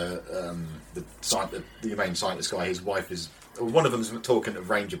where the main scientist guy, his wife is... One of them's talking to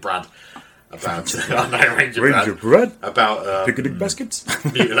Ranger Brad about... I know, Ranger Brad? About... Picnic baskets?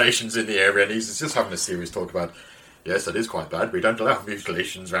 Mutilations in the area, and he's just having a serious talk about... Yes, that is quite bad. We don't allow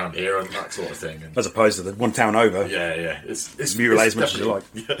mutilations around here and that sort of thing. And as opposed to the one town over. Yeah. It's mutilate as much as you like.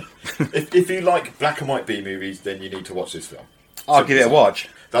 Yeah. if you like black and white B movies, then you need to watch this film. I'll give it a watch.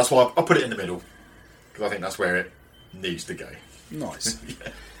 That's why I'll put it in the middle, because I think that's where it needs to go. Nice. Yeah.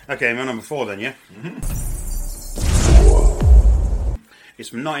 Okay, my number 4 then, yeah? Mm-hmm. It's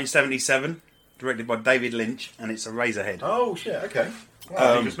from 1977, directed by David Lynch, and it's a Razorhead. Oh, shit, okay.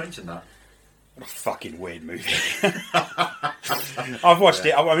 Wow, you just mentioned that. What a fucking weird movie. I've watched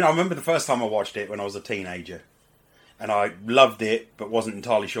it. I mean, I remember the first time I watched it when I was a teenager. And I loved it, but wasn't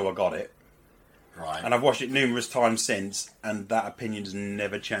entirely sure I got it. Right. And I've watched it numerous times since, and that opinion's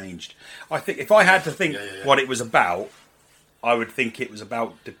never changed. I think if I had to think what it was about, I would think it was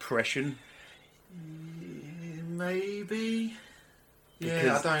about depression. Maybe.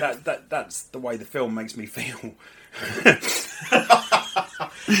 Because I don't... that's the way the film makes me feel.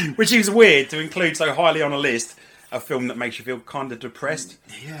 Which is weird to include so highly on a list a film that makes you feel kind of depressed.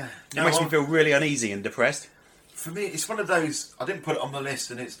 Yeah. It makes me feel really uneasy and depressed. For me, it's one of those... I didn't put it on the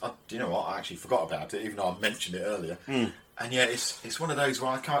list, and it's... do you know what? I actually forgot about it, even though I mentioned it earlier. And yeah, it's one of those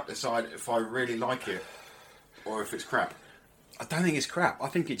where I can't decide if I really like it or if it's crap. I don't think it's crap. I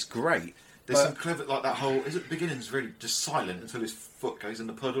think it's great. There's some clever... Like that whole... Is it the beginning's really just silent until his foot goes in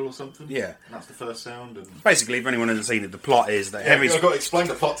the puddle or something? Yeah. And that's the first sound. And... Basically, if anyone hasn't seen it, the plot is that Henry's... I've got to explain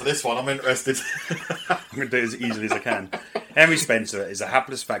the plot to this one. I'm interested. I'm going to do it as easily as I can. Henry Spencer is a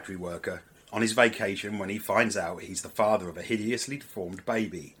hapless factory worker on his vacation when he finds out he's the father of a hideously deformed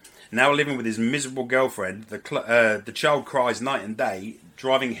baby. Now living with his miserable girlfriend, the child cries night and day,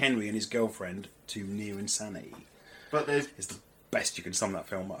 driving Henry and his girlfriend to near insanity. But there's... It's the best you can sum that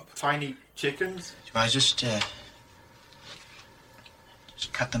film up. Tiny chickens? Do I just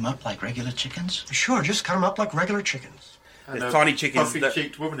cut them up like regular chickens? Sure, just cut them up like regular chickens. There's tiny chickens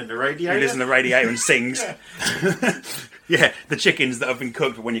puffy-cheeked woman in the radiator. Who lives in the radiator and sings. Yeah, the chickens that have been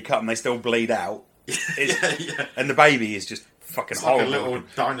cooked, but when you cut them, they still bleed out. Yeah. And the baby is just fucking it's horrible. like a little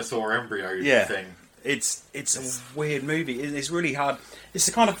dinosaur embryo thing. It's a weird movie. It's really hard. It's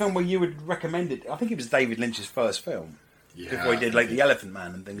the kind of film where you would recommend it. I think it was David Lynch's first film. Yeah, before he did like The Elephant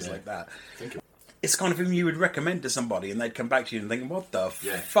Man and things like that. it's kind of film you would recommend to somebody, and they'd come back to you and think, "What the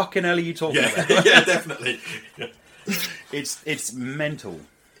Yeah. fucking hell are you talking Yeah, about?" yeah, definitely. It's mental.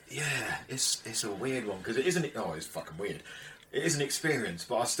 Yeah, it's a weird one because it isn't. Oh, it's fucking weird. It is an experience,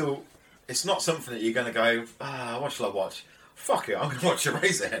 but I still. It's not something that you're going to go. What shall I watch? Fuck it, I'm going to watch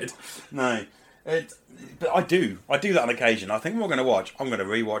Eraserhead. No. But I do that on occasion. I think what I'm going to watch, I'm going to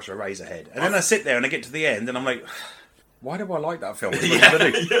rewatch Eraserhead, and then I sit there and I get to the end and I'm like, why do I like that film? But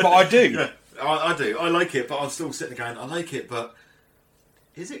I do. Yeah, I do. I like it, but I'm still sitting there going, I like it, but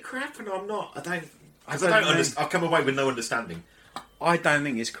is it crap? And I'm not. I don't understand. I've come away with no understanding. I don't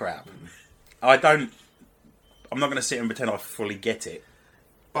think it's crap. I'm not going to sit and pretend I fully get it.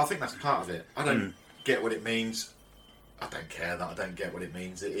 But I think that's part of it. I don't get what it means. I don't care that I don't get what it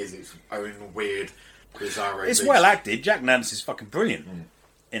means. It is its own weird, bizarre. It's well acted. Jack Nance is fucking brilliant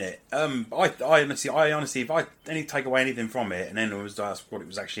in it. I honestly, if I take away anything from it, and then it was asked what it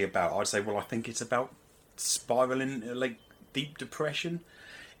was actually about, I'd say, well, I think it's about spiraling like deep depression.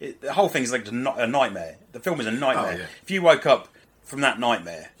 The whole thing's like a nightmare. The film is a nightmare. Oh, yeah. If you woke up from that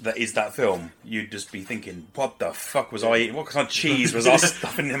nightmare that is that film, you'd just be thinking, what the fuck was I eating? What kind of cheese was I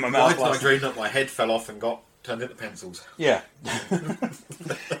stuffing in my mouth? Why did I dream that my head fell off and got turned into pencils? Yeah.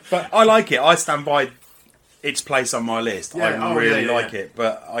 But I like it. I stand by its place on my list. Yeah, I really like it,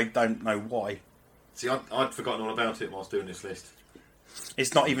 but I don't know why. See, I'd forgotten all about it whilst doing this list.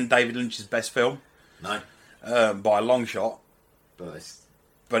 It's not even David Lynch's best film. No. By a long shot.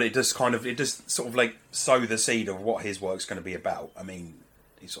 But it does sort of like sow the seed of what his work's going to be about. I mean,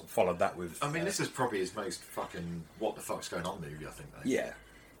 he sort of followed that with... I mean, this is probably his most fucking what the fuck's going on movie, I think. Though. Yeah.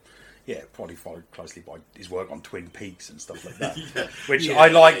 Yeah, probably followed closely by his work on Twin Peaks and stuff like that. Yeah. Which Yeah, I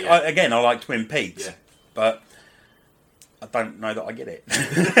like. yeah. I like Twin Peaks. Yeah. But I don't know that I get it.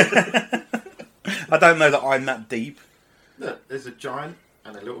 I don't know that I'm that deep. Look, there's a giant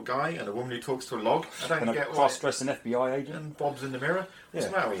and a little guy and a woman who talks to a log. I don't And a get why. cross-dressing FBI agent. And Bob's in the mirror. What's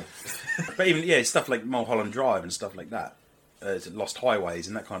the matter with you? But even stuff like Mulholland Drive and stuff like that, Lost Highways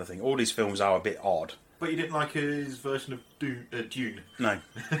and that kind of thing. All these films are a bit odd. But you didn't like his version of Dune. No,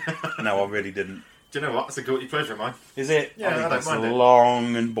 no, I really didn't. Do you know what? It's a guilty pleasure of mine. Is it? Yeah, I don't it's mind it.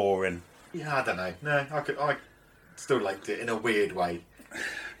 long and boring. Yeah, I don't know. No, I still liked it in a weird way.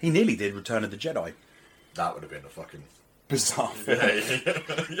 He nearly did Return of the Jedi. That would have been a fucking Bizarre film.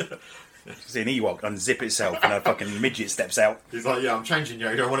 yeah. See an Ewok unzip itself and a fucking midget steps out. He's like, yeah, I'm changing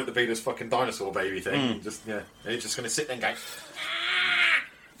Yoda. I want it to be this fucking dinosaur baby thing. And he's just going to sit there and go.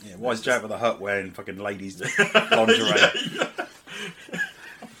 Yeah, why is Jabba the Hutt wearing fucking ladies' lingerie?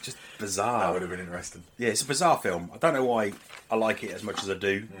 Just bizarre. That would have been interesting. Yeah, it's a bizarre film. I don't know why I like it as much as I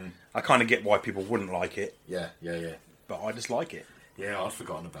do. I kind of get why people wouldn't like it, Yeah. but I just like it. Yeah, I'd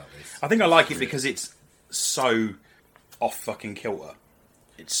forgotten about this. I think I like it because it's so off fucking kilter.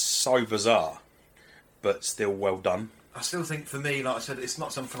 It's so bizarre, but still well done. I still think for me, like I said, it's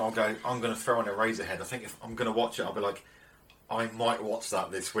not something I'll go, I'm going to throw on Eraserhead. I think if I'm going to watch it, I'll be like, I might watch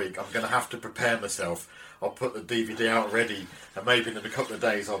that this week. I'm going to have to prepare myself. I'll put the DVD out ready, and maybe in a couple of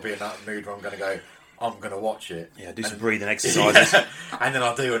days I'll be in that mood where I'm going to go, I'm going to watch it. Yeah, do some breathing exercises. Yeah. And then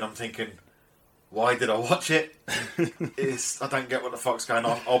I'll do, and I'm thinking, why did I watch it? I don't get what the fuck's going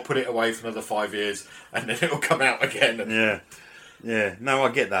on. I'll put it away for another 5 years, and then it'll come out again. And Yeah. No, I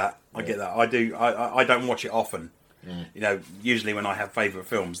get that. I get that. I do. I don't watch it often. You know, usually when I have favourite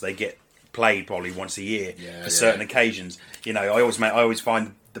films, they get played probably once a year for certain occasions. You know, I always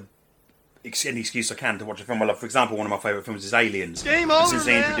find any excuse I can to watch a film I love. For example, one of my favourite films is Aliens. Since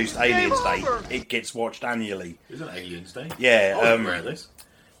they introduced Aliens Day, it gets watched annually. Isn't it Aliens Day? Yeah. I wasn't aware of this.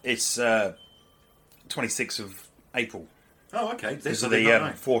 It's 26th of April. Oh, okay. This is the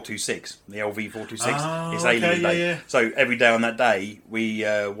 426, the LV 426. It's okay, Alien Day. yeah. So every day on that day, we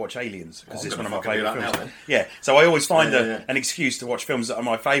watch Aliens because it's one of my favourite films. Now, Yeah, so I always find Yeah. an excuse to watch films that are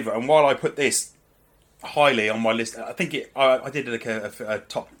my favourite. And while I put this highly on my list, I think I did like a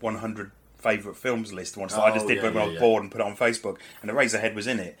top 100 favourite films list once that I just did when I was bored and put it on Facebook, and Eraserhead was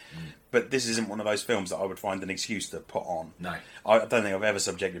in it. But this isn't one of those films that I would find an excuse to put on. No. I don't think I've ever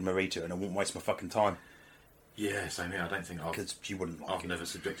subjected Marie to it, and I wouldn't waste my fucking time Yeah, same here. I don't think because she wouldn't like I've it. never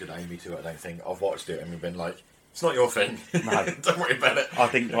subjected Amy to it. I don't think I've watched it and been like, it's not your thing. No. Don't worry about it. I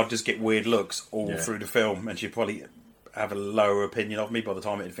think I'd just get weird looks all Yeah. through the film, and she'd probably have a lower opinion of me by the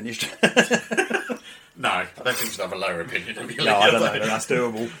time it had finished. No, I don't think she'd have a lower opinion of you. No, I don't know. That's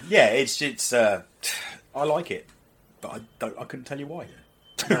doable. Yeah, it's. I like it, but I couldn't tell you why.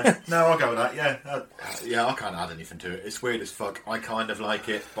 No, I'll go with that. Yeah, I can't add anything to it. It's weird as fuck. I kind of like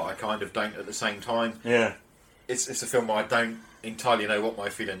it, but I kind of don't at the same time. Yeah, It's a film where I don't entirely know what my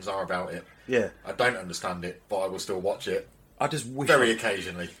feelings are about it. yeah. I don't understand it, but I will still watch it I just wish. very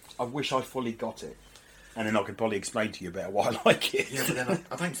occasionally. I wish I fully got it, and then I could probably explain to you better why I like it. Yeah, but then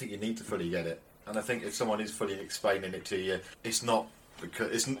I don't think you need to fully get it. And I think if someone is fully explaining it to you, it's not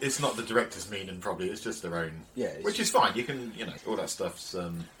because it's not the director's meaning. Probably it's just their own. Yeah, which is fine. You can, all that stuff's.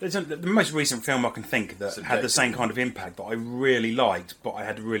 The most recent film I can think that had the same kind of impact that I really liked, but I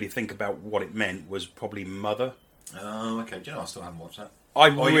had to really think about what it meant, was probably Mother. Oh, okay. Do you know I still haven't watched that? I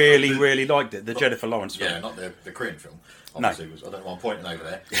really liked it. The Jennifer Lawrence film. Yeah, not the Korean film. Obviously, I don't know why I'm pointing over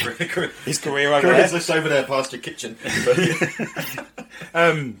there. His career over there. Just over there past your kitchen.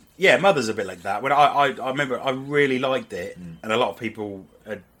 Yeah, Mother's a bit like that. When I remember I really liked it, and a lot of people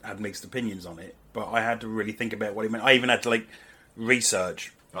had mixed opinions on it, but I had to really think about what it meant. I even had to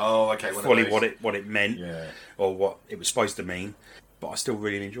research fully what it meant, or what it was supposed to mean. But I still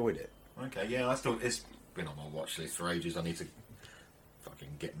really enjoyed it. Okay, yeah, it's been on my watch list for ages. I need to fucking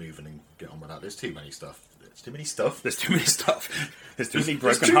get moving and get on with that. There's too many stuff. There's too many stuff. There's too many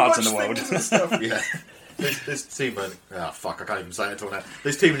broken hearts in the world. Stuff. Yeah. There's too many. Ah, fuck! I can't even say it at all now.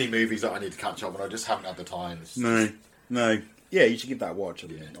 There's too many movies that I need to catch up on. I just haven't had the time. No. Yeah, you should give that a watch.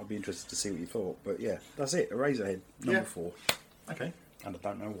 I'd be interested to see what you thought. But yeah, that's it. Eraserhead, number 4. Okay. And I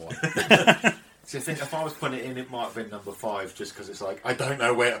don't know why. See, I think if I was putting it in, it might have been number 5, just because it's like I don't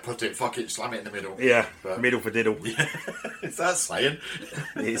know where to put it. Fuck it, slam it in the middle. Yeah, but, middle for diddle. Yeah. Is that saying?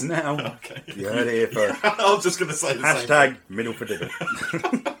 It is now. Okay. You heard it here first. I was just going to say the same. Hashtag middle for diddle.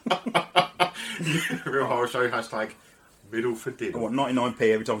 Real Horror Show, hashtag middle for diddle. I want 99p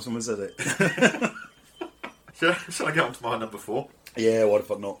every time someone says it. Shall I get on to my number 4? Yeah, why the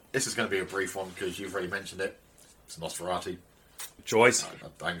fuck not? This is going to be a brief one because you've already mentioned it. It's Nosferatu. Choice. I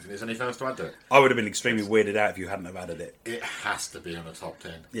don't think there's anything else to add to it. I would have been extremely weirded out if you hadn't have added it. It has to be on the top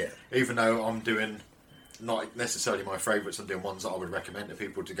 10. Yeah. Even though I'm doing not necessarily my favourites, I'm doing ones that I would recommend to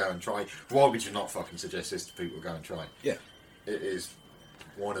people to go and try. Why would you not fucking suggest this to people to go and try? Yeah. It is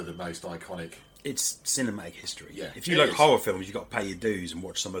one of the most iconic. It's cinematic history. Yeah. If you like horror films, you've got to pay your dues and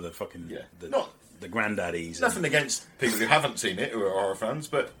watch some of the fucking the granddaddies. Nothing against people who haven't seen it who are horror fans,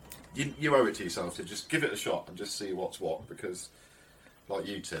 but you owe it to yourself to just give it a shot and just see what's what, because like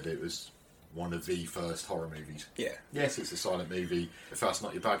you said, it was one of the first horror movies. Yeah. Yes, it's a silent movie. If that's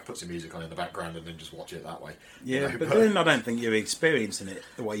not your bag, put some music on in the background and then just watch it that way. Yeah, but then I don't think you're experiencing it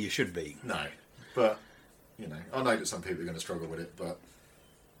the way you should be. No, but I know that some people are going to struggle with it, but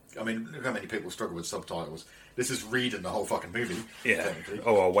I mean, look how many people struggle with subtitles. This is reading the whole fucking movie. Yeah. Technically.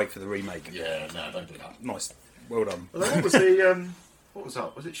 Oh, I'll wait for the remake. Yeah, no, don't do that. Nice. Well done. Well, what was the what was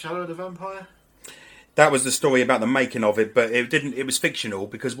that? Was it Shadow of the Vampire? That was the story about the making of it, but it didn't. It was fictional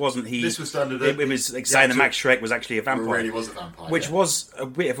because wasn't he? This was done. It was like saying that Max Schreck was actually a vampire. Really was a vampire, which was a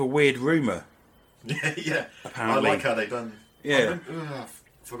bit of a weird rumor. Yeah. Apparently, I like how they done. Yeah. I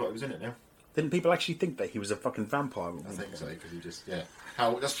forgot he was in it now. Didn't people actually think that he was a fucking vampire? I think so, because he just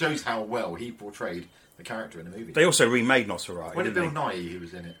that shows how well he portrayed the character in the movie. They also remade Nosferatu. When did Bill Nighy, he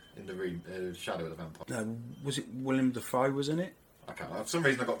was in it in the Shadow of the Vampire? No, was it Willem Dafoe was in it? Okay, for some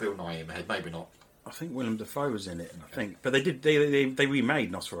reason I got Bill Nighy in my head. Maybe not. I think Willem Dafoe was in it. I think, but they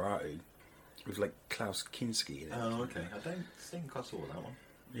remade Nosferatu with like Klaus Kinski in it. Oh, okay. I don't think I saw that one.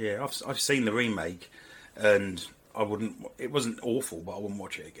 Yeah, I've seen the remake, and I wouldn't. It wasn't awful, but I wouldn't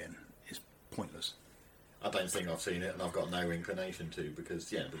watch it again. It's pointless. I don't think I've seen it, and I've got no inclination to, because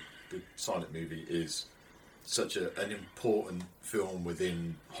the silent movie is such an important film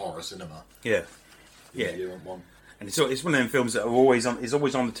within horror cinema. Yeah, You want one. And it's one of them films that are always on. It's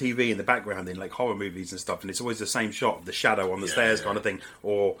always on the TV in the background in like horror movies and stuff, and it's always the same shot of the shadow on the stairs kind of thing,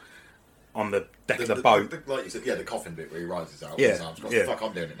 or on the deck of the boat. Like you said, the coffin bit where he rises out. Yeah, with his arms crossed. Fuck,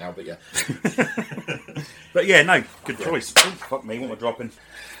 I'm doing it now, but yeah. But yeah, no, good choice. Oh, fuck me, what am I dropping?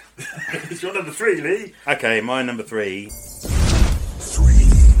 It's your number 3, Lee. Okay, my number 3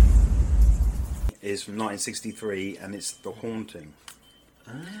 is from 1963, and it's The Haunting.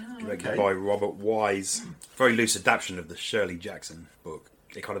 Directed by Robert Wise. Very loose adaptation of the Shirley Jackson book.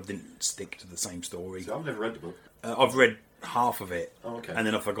 It kind of didn't stick to the same story. So I've never read the book. I've read half of it. Oh, okay. And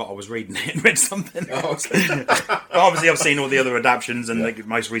then I forgot I was reading it and read something else. Oh, okay. Obviously, I've seen all the other adaptations, and like,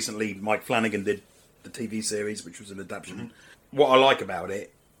 most recently, Mike Flanagan did the TV series, which was an adaptation. Mm-hmm. What I like about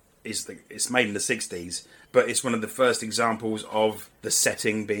it is that it's made in the 60s, but it's one of the first examples of the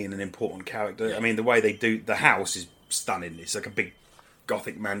setting being an important character. Yeah. I mean, the way they do the house is stunning. It's like a big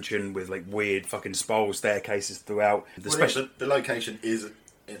Gothic mansion with like weird fucking spiral staircases throughout. The location is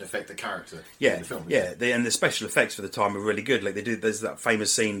in effect the character in the film. Yeah, and the special effects for the time are really good. Like there's that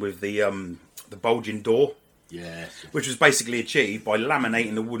famous scene with the bulging door. Yeah. Which was basically achieved by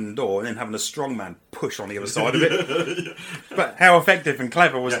laminating the wooden door and then having a strongman push on the other side of it. But how effective and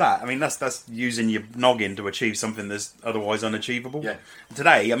clever was that? I mean, that's using your noggin to achieve something that's otherwise unachievable. Yeah.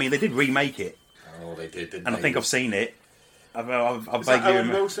 Today, I mean, they did remake it. Oh, they did, didn't And they? I think I've seen it. I Is that Owen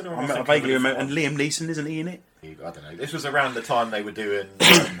Wilson or am I I thinking vaguely of a remember. different And Liam Neeson, isn't he in it? I don't know. This was around the time they were doing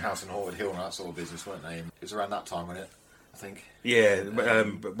House on Haunted Hill and that sort of business, weren't they? It was around that time, wasn't it? I think. Yeah,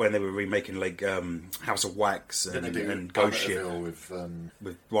 when they were remaking like House of Wax and Ghost Ship with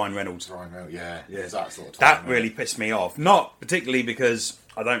Ryan Reynolds. Ryan Reynolds, yeah. It was that sort of time. That really pissed me off. Not particularly because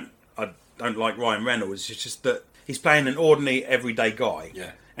I don't like Ryan Reynolds. It's just that he's playing an ordinary, everyday guy.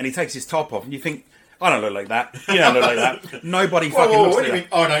 Yeah. And he takes his top off, and you think, I don't look like that. You don't look like that. Nobody fucking looks what like do you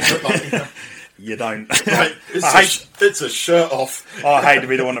that. mean? Oh, no, look like that. You don't. Right, it's a shirt off. I hate to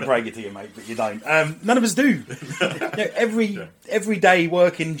be the one to break it to you, mate, but you don't. None of us do. Everyday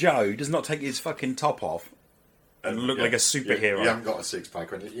working Joe does not take his fucking top off and look like a superhero. You haven't got a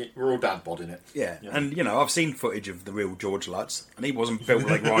six-pack. We're all dad bodding it. Yeah, and you know, I've seen footage of the real George Lutz, and he wasn't built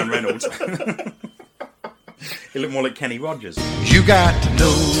like Ryan Reynolds. He looked more like Kenny Rogers. You got to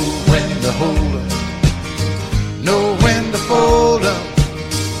know when to hold up, know when to fold up,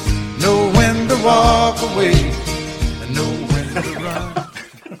 know when to walk away, and know when to run.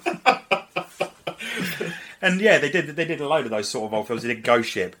 And yeah, they did a load of those sort of old films. They did Ghost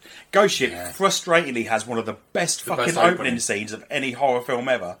Ship. Ghost Ship frustratingly has one of the best fucking opening scenes of any horror film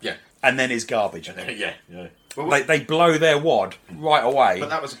ever. Yeah. And then is garbage. Yeah. Well, They blow their wad right away. but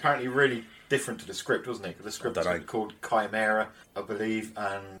that was apparently really different to the script, wasn't it? 'Cause the script was called Chimera, I believe,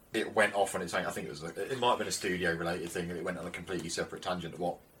 and it went off on its own. I think it might have been a studio-related thing, and it went on a completely separate tangent to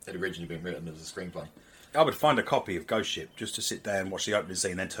what had originally been written as a screenplay. I would find a copy of Ghost Ship just to sit there and watch the opening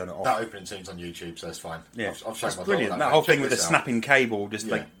scene and then turn it off. That opening scene's on YouTube, so that's fine. Yeah, I've shown that's my brilliant. daughter That whole Check thing with the this out. snapping cable, just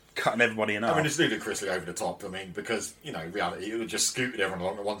like cutting everybody in half. I mean, it's ludicrously over the top. I mean, because, you know, in reality, it would have just scooted everyone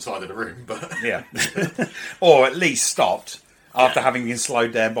along to one side of the room, but... Yeah. Or at least stopped after having been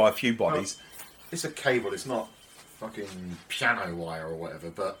slowed down by a few bodies. Well, it's a cable, it's not fucking piano wire or whatever,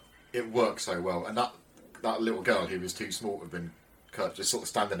 but it works so well. And that little girl who was too small to have been cut, just sort of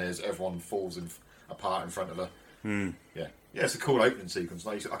standing there as everyone falls apart in front of her. Yeah, it's a cool opening sequence.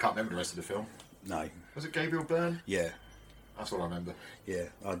 I can't remember the rest of the film. No. Was it Gabriel Byrne? Yeah. That's all I remember. Yeah.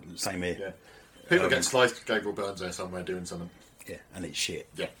 Same here. Yeah. People get sliced. Gabriel Byrne's there somewhere doing something. Yeah, and it's shit.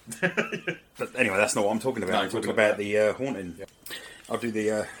 Yeah. But anyway, that's not what I'm talking about. No, I'm talking about the haunting. Yeah. I'll do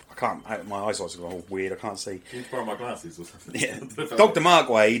the... I can't... My eyesight's all weird. I can't see. Can you borrow my glasses or something? Yeah. Dr. Mark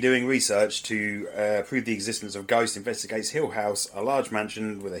Way, doing research to prove the existence of ghosts, investigates Hill House, a large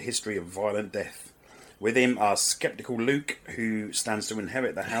mansion with a history of violent death. With him are Skeptical Luke, who stands to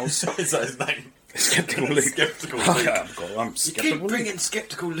inherit the house. Is that his name? Skeptical Luke. Skeptical Luke. I'm You Skeptical keep Luke. bringing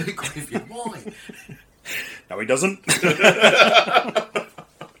Skeptical Luke with you. Why? No, he doesn't.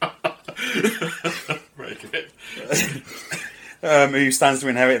 Very good. Who stands to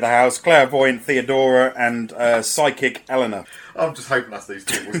inherit the house, clairvoyant Theodora and psychic Eleanor. I'm just hoping that's these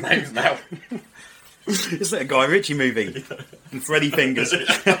people's names now. It's like a Guy Ritchie movie. And Freddy Fingers.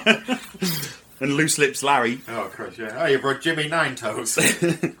 And Loose Lips Larry. Oh, Christ, yeah. Oh, you brought Jimmy Nine Toes.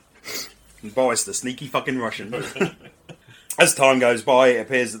 And Boris, the sneaky fucking Russian. As time goes by, it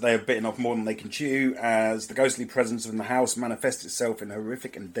appears that they have bitten off more than they can chew, as the ghostly presence in the house manifests itself in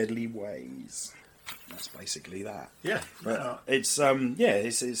horrific and deadly ways. That's basically that. Yeah. But it's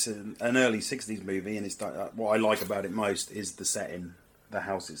it's an early 60s movie, and it's what I like about it most is the setting, the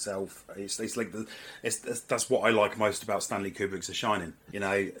house itself. It's like that's what I like most about Stanley Kubrick's The Shining. You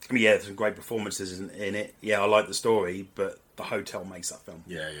know, I mean, yeah, there's some great performances in it. Yeah, I like the story, but the hotel makes that film.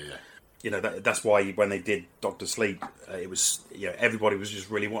 Yeah. You know, that's why when they did Doctor Sleep, it was, you know, everybody was just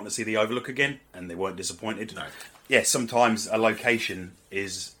really wanting to see the Overlook again, and they weren't disappointed. No. Yeah, sometimes a location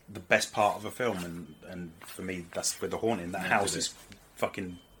is the best part of a film, and for me, that's with The Haunting. That house is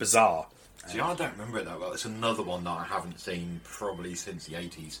fucking bizarre. See, I don't remember it that well. It's another one that I haven't seen probably since the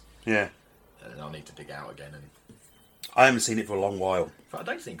 80s. Yeah. And I'll need to dig out again. And I haven't seen it for a long while. but I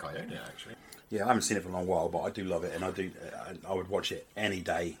don't think I own it, actually. Yeah, I haven't seen it for a long while, but I do love it, and I would watch it any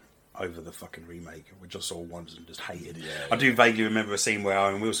day over the fucking remake, which I saw once and just hated. Yeah, I do vaguely remember a scene where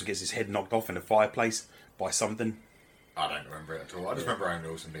Owen Wilson gets his head knocked off in a fireplace by something. I don't remember it at all. I just remember Owen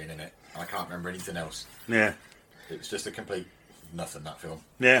Wilson being in it. I can't remember anything else. Yeah. It was just a complete nothing, that film.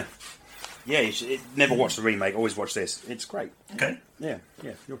 Yeah. Yeah, you should never watch the remake, always watch this. It's great. Okay. Yeah,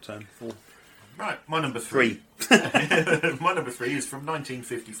 your turn. 4. Right, my number 3. 3. My number 3 is from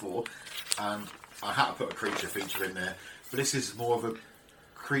 1954, and I had to put a creature feature in there, but this is more of a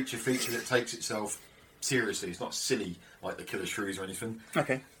creature feature that takes itself seriously. It's not silly like The Killer Shrews or anything.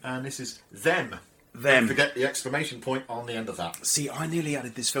 Okay. And this is Them. Them. Forget the exclamation point on the end of that. See, I nearly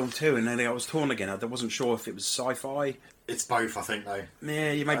added this film too, and then I was torn again. I wasn't sure if it was sci-fi. It's both, I think, though.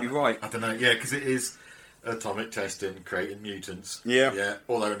 Yeah, you may be right. I don't know. Yeah, because it is atomic testing, creating mutants. Yeah. Yeah.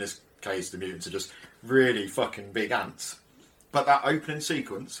 Although in this case, the mutants are just really fucking big ants. But that opening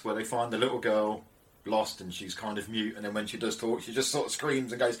sequence where they find the little girl lost and she's kind of mute, and then when she does talk, she just sort of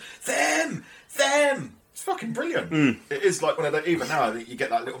screams and goes, "Them! Them!" It's fucking brilliant. It is like one of the, even now, I think you get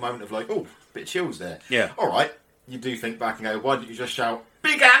that little moment of like, oh, bit of chills there. Yeah. All right. You do think back and go, why didn't you just shout,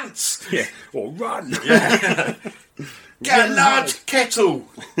 "Big ants!" Yeah. Or run. Yeah. Get a large kettle.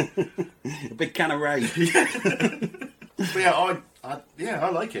 A big can of Ray. But yeah, I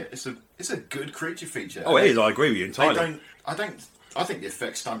like it. It's a good creature feature. Oh, it is. I agree with you entirely. I think the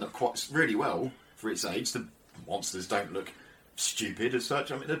effects stand up quite really well for its age. The monsters don't look stupid as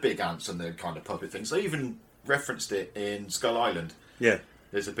such. I mean, they're big ants and they're kind of puppet things. They even referenced it in Skull Island. Yeah.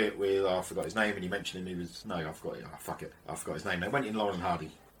 There's a bit where I forgot his name, and you mentioned him. He was I forgot his name. They went in Lauren and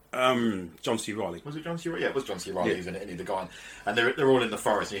Hardy. John C. Reilly. Was it John C. Reilly? Yeah, it was John C. Reilly. Yeah. He's in it, and the guy, and they're all in the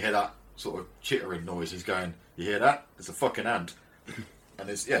forest, and you hear that sort of chittering noise. He's going, "You hear that? It's a fucking ant." And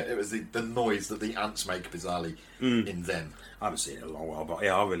it was the noise that the ants make bizarrely in them. I haven't seen it in a long while, but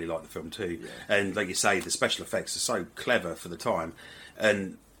yeah, I really like the film too. Yeah. And like you say, the special effects are so clever for the time,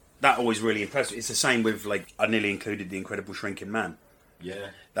 and that always really impressed me. It's the same with, like, I nearly included The Incredible Shrinking Man. Yeah.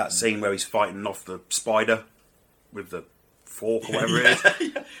 That scene where he's fighting off the spider with the fork or whatever it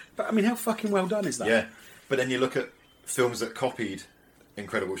is. But I mean, how fucking well done is that? Yeah. But then you look at films that copied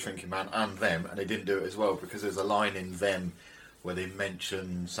Incredible Shrinking Man and Them, and they didn't do it as well, because there's a line in Them where they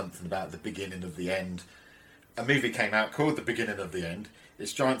mention something about the beginning of the end. A movie came out called The Beginning of the End.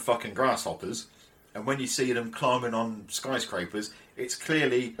 It's giant fucking grasshoppers, and when you see them climbing on skyscrapers, it's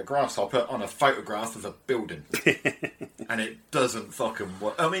clearly a grasshopper on a photograph of a building. And it doesn't fucking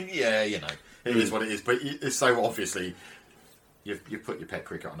work. I mean, yeah, you know, it is what it is, but it's so obviously you put your pet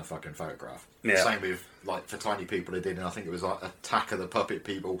cricket on a fucking photograph. Yeah. Same with, like, for Tiny People, they did, and I think it was like Attack of the Puppet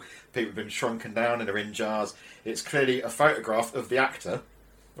People. People have been shrunken down and they're in jars. It's clearly a photograph of the actor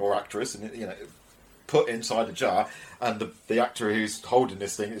or actress, and, you know, put inside a jar, and the actor who's holding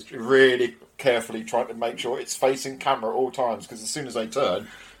this thing is really carefully trying to make sure it's facing camera at all times, because as soon as they turn,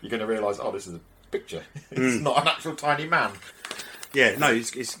 you're going to realise, oh, this is a picture. It's not an actual tiny man. Yeah, no,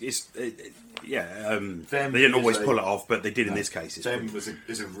 they didn't always pull it off, but they did in this case. Them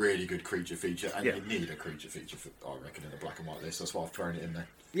is a really good creature feature, and you need a creature feature, I reckon, in a black and white list. That's why I've thrown it in there.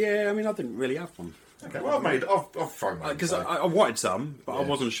 Yeah, I mean, I didn't really have one. Okay, well, I've thrown mine. Because I wanted some, but I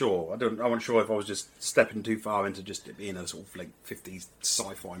wasn't sure. I wasn't sure if I was just stepping too far into just it being a sort of like 50s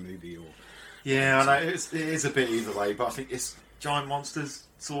sci-fi movie or... Yeah, I know, it is a bit either way, but I think it's giant monsters,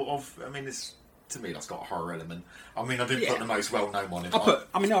 sort of. I mean, to me, that's got a horror element. I mean, I didn't put the most well-known one in. I put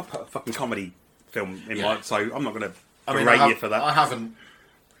a fucking comedy film in mine, so I'm not going to berate you for that. I haven't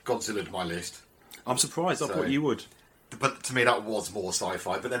Godzilla'd my list. I'm surprised. I thought you would. But to me, that was more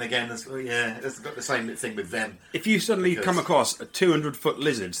sci-fi. But then again, it's got the same thing with them. If you suddenly come across a 200-foot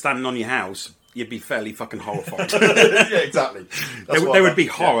lizard standing on your house, you'd be fairly fucking horrified. Yeah, exactly. There would be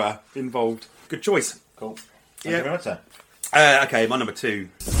horror involved. Good choice. Cool. Thank you very much, sir. Okay, my number 2.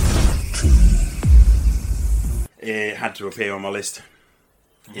 It had to appear on my list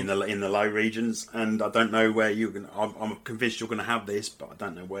in the low regions, and I don't know where you're going. I'm convinced you're going to have this, but I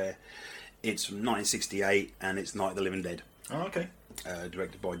don't know where. It's from 1968, and it's Night of the Living Dead. Oh, okay.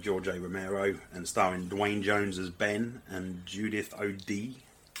 Directed by George A. Romero, and starring Dwayne Jones as Ben and Judith O'Dea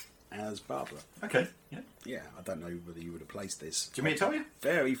as Barbara. Okay. Yeah. Yeah, I don't know whether you would have placed this. Do you mean to tell you?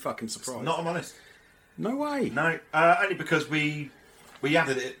 Very fucking surprised. It's not on my list. No way. No, only because we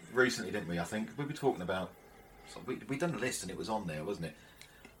added it recently, didn't we? I think we were talking about. We done a list and it was on there, wasn't it?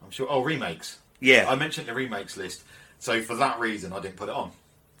 I'm sure. Oh, remakes. Yeah. I mentioned the remakes list, so for that reason I didn't put it on.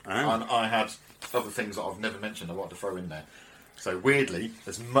 Oh. And I had other things that I've never mentioned I wanted to throw in there. So weirdly,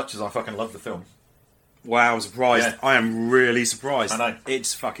 as much as I fucking love the film. Wow, I'm surprised. Yeah. I am really surprised. I know.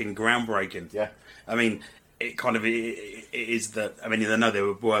 It's fucking groundbreaking. Yeah. I mean, it kind of it is that. I mean, I know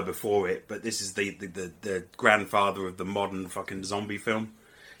there were before it, but this is the grandfather of the modern fucking zombie film.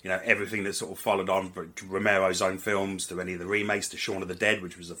 You know, everything that sort of followed on Romero's own films, to any of the remakes, to Shaun of the Dead,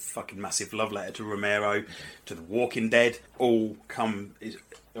 which was a fucking massive love letter to Romero, to The Walking Dead, all comes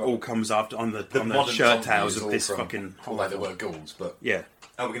after on the shirt tails of this fucking. Although there were ghouls, but yeah.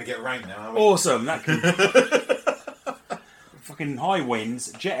 Oh, we're going to get rain now, aren't we? Awesome. That can... fucking high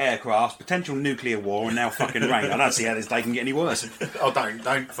winds, jet aircraft, potential nuclear war, and now fucking rain. I don't see how this day can get any worse. Oh,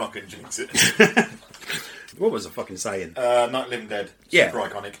 don't fucking jinx it. What was I fucking saying? Night of the Living Dead. Super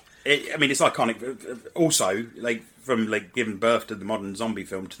iconic. It's iconic. Also, like from like giving birth to the modern zombie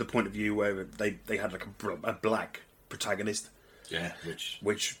film to the point of view where they had like a black protagonist. Yeah, which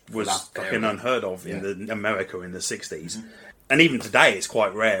was fucking era. unheard of in America in the 60s. Mm-hmm. And even today it's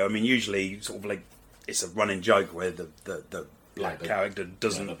quite rare. I mean, usually sort of like it's a running joke where the black character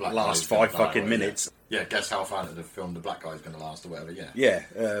doesn't last 5 fucking minutes. Yeah, guess how far into the film the black guy's going to last or whatever,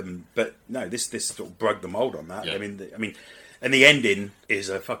 But no, this sort of broke the mould on that. Yeah. I mean, and the ending is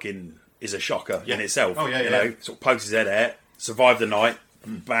a shocker in itself. Oh, yeah, you know, sort of pokes his head out, survived the night,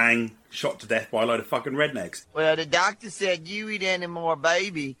 bang, shot to death by a load of fucking rednecks. Well, the doctor said you eat any more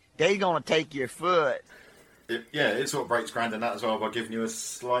baby, they gonna take your foot. It sort of breaks ground in that as well by giving you a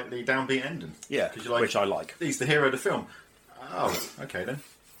slightly downbeat ending. Yeah, which I like. He's the hero of the film. Oh, okay then.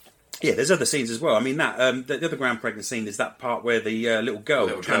 Yeah, there's other scenes as well. I mean, that the other groundbreaking scene is that part where the little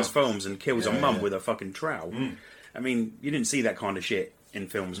girl transforms and kills her mum with a fucking trowel. Mm. I mean, you didn't see that kind of shit in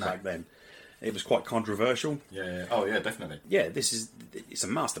films back then. It was quite controversial. Yeah. Oh, yeah, definitely. Yeah, it's a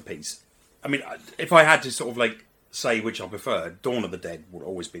masterpiece. I mean, if I had to sort of like say which I prefer, Dawn of the Dead would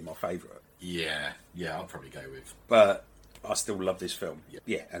always be my favourite. Yeah, I'll probably go with. But I still love this film.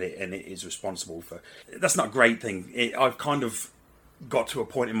 Yeah, and it is responsible for. That's not a great thing. I've kind of got to a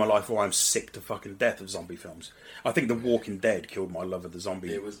point in my life where I'm sick to fucking death of zombie films. I think The Walking Dead killed my love of the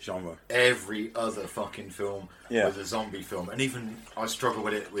zombie genre. Every other fucking film was a zombie film, and even I struggle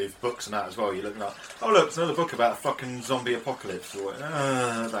with it with books and that as well. You're looking like, oh look, it's another book about a fucking zombie apocalypse. Or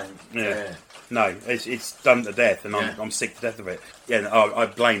no, it's done to death, and I'm sick to death of it. Yeah, and I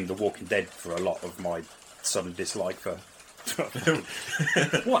blame The Walking Dead for a lot of my sudden dislike for.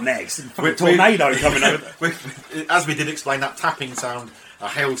 What next? Tornado coming over. As we did explain, that tapping sound,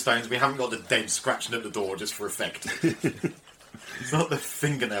 hailstones. We haven't got the dead scratching at the door just for effect. It's not the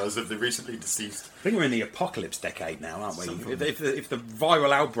fingernails of the recently deceased. I think we're in the apocalypse decade now, aren't we? If the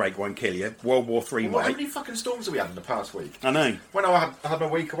viral outbreak won't kill you, World War III might. How many fucking storms have we had in the past week? I know. When I had my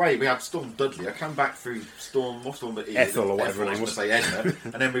week away, we had Storm Dudley. I came back through Storm Ethel or whatever her name was. Say Edna.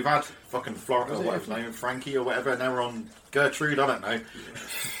 And then we've had fucking Florida or whatever her name, Frankie or whatever. And now we're on Gertrude. I don't know.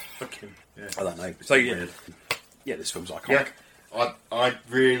 Fucking I don't know. So yeah, this film's iconic. Yeah. I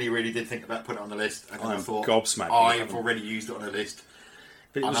really, really did think about putting it on the list, and then I thought, gobsmacked. I've already used it on the list.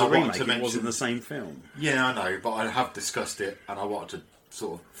 But it was a remake, it wasn't the same film. Yeah, I know, but I have discussed it, and I wanted to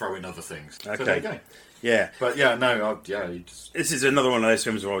sort of throw in other things. Okay. So there you go. Yeah. But yeah, no, This is another one of those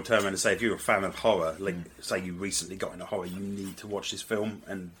films where I would turn around and say, if you're a fan of horror, like, say you recently got into horror, you need to watch this film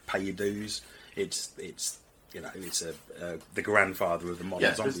and pay your dues. It's the grandfather of the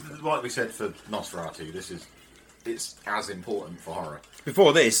modern zombie film. Like we said for Nosferatu, it's as important for horror.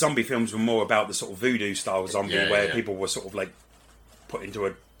 Before this, zombie films were more about the sort of voodoo style zombie, where people were sort of like put into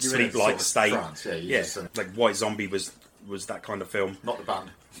a sleep-like state. Trance, like White Zombie was that kind of film. Not the band.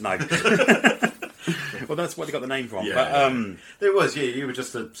 No. Well, that's where they got the name from. Yeah, but it was. Yeah, you were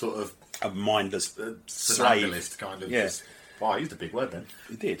just a sort of a mindless slave kind of. Yeah. Wow, I used a big word then.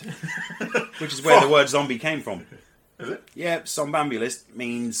 You did. Which is where the word zombie came from. Is it? Yeah, somnambulist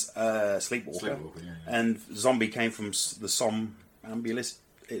means sleepwalker. And zombie came from the somnambulist.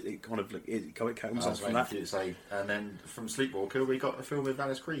 It comes off from that. And then from Sleepwalker, we got a film with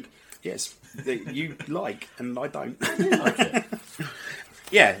Alice Krieg. Yes, that you like, and I don't. I like it.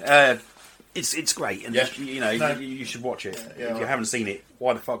 Yeah, it's great, and you should watch it. If you haven't seen it,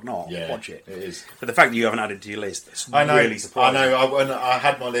 why the fuck not? Watch it. It is. But the fact that you haven't added it to your list, it's really surprising. I know. I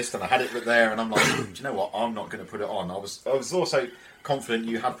had my list and I had it there, and I'm like, do you know what? I'm not going to put it on. I was also confident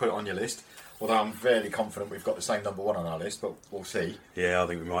you had put it on your list. Although I'm fairly confident we've got the same number one on our list, but we'll see. Yeah, I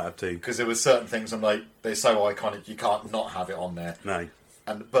think we might have to. Because there were certain things I'm like, they're so iconic, you can't not have it on there. No.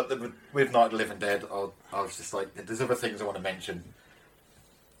 But with Night of the Living Dead, I was just like, there's other things I want to mention.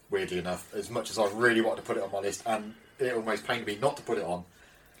 Weirdly enough, as much as I really wanted to put it on my list, and it almost pained me not to put it on.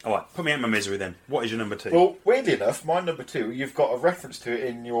 All right, put me out of my misery then. What is your number 2? Well, weirdly enough, my number 2, you've got a reference to it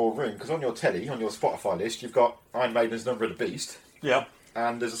in your room, because on your telly, on your Spotify list, you've got Iron Maiden's Number of the Beast. Yeah.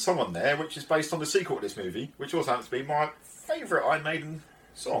 And there's a song on there which is based on the sequel to this movie, which also happens to be my favourite Iron Maiden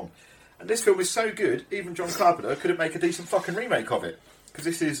song. And this film is so good, even John Carpenter couldn't make a decent fucking remake of it. Because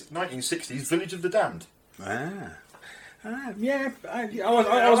this is 1960s Village of the Damned. Yeah.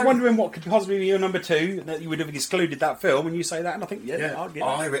 I was wondering what could possibly be your number 2, that you would have excluded that film, and you say that, and I think, I'll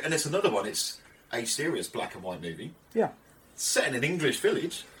get it. And it's another one, it's a serious black and white movie. Yeah. Set in an English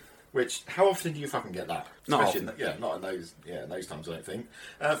village. Which, how often do you fucking get that? Not often. Not in those times, I don't think.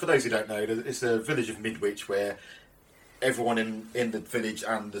 For those who don't know, it's a village of Midwich where everyone in the village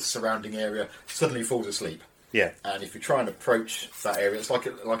and the surrounding area suddenly falls asleep. Yeah. And if you try and approach that area, it's like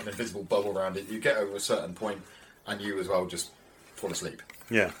an invisible bubble around it. You get over a certain point, and you as well just fall asleep.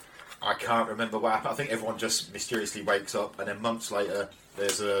 Yeah. I can't remember what happened. I think everyone just mysteriously wakes up, and then months later,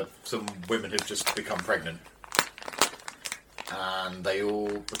 there's some women who've just become pregnant, and they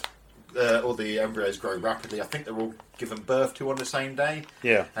all the embryos grow rapidly. I think they're all given birth to on the same day.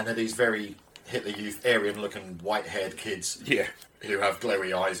 Yeah. And they're these very Hitler Youth, Aryan-looking, white-haired kids. Yeah. Who have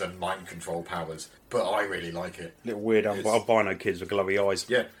glowy eyes and mind control powers. But I really like it. Little weird albino kids with glowy eyes.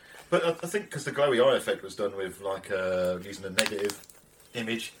 Yeah. But I think because the glowy eye effect was done with using a negative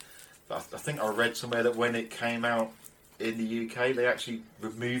image. But I think I read somewhere that when it came out in the UK, they actually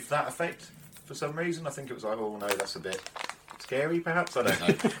removed that effect for some reason. I think it was like, oh no, that's a bit scary, perhaps. I don't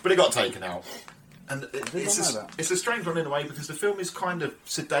know. But it got taken out. And it's a strange one in a way because the film is kind of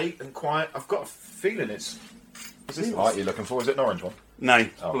sedate and quiet. I've got a feeling it's... Is this the light you're looking for? Is it an orange one? No,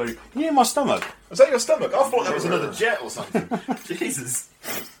 blue. Can you hear my stomach? Is that your stomach? I thought that was another jet or something. Jesus.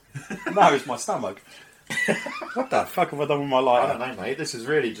 No, it's my stomach. What the fuck have I done with my lighter? I don't know, mate. This is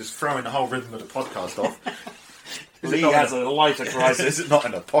really just throwing the whole rhythm of the podcast off. Lee has a lighter crisis. Is it not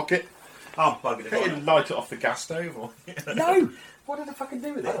in a pocket? I'm bugging it. Can you light it off the gas stove? Or... No! What did I fucking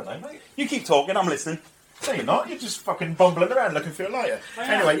do with it? I don't know, mate. You keep talking, I'm listening. No, you're not. You're just fucking bumbling around looking for a lighter.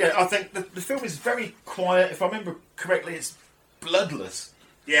 Anyway, yeah, I think the film is very quiet. If I remember correctly, it's bloodless.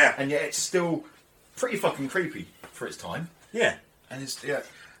 Yeah. And yet it's still pretty fucking creepy for its time. Yeah. And it's, yeah...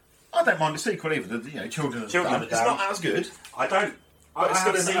 I don't mind the sequel either. Children of the Damned. It's not as good. I don't. But I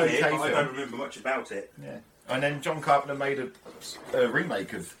have it's seen still an it, okay but I film. don't remember much about it. Yeah. And then John Carpenter made a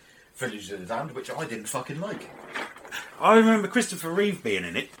remake of Village of the Damned, which I didn't fucking like. I remember Christopher Reeve being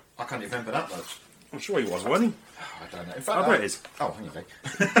in it. I can't even remember that much. I'm sure he was, wasn't he? I don't know. In fact, I bet it is. Oh, hang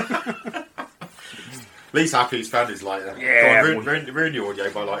on. Lee's happy he's found his lighter. Yeah. Go on, ruin the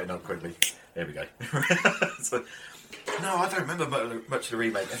audio by lighting up quickly. There we go. So, no, I don't remember much of the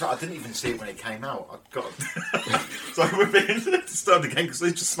remake. In fact, I didn't even see it when it came out. I got. So we're being disturbed again because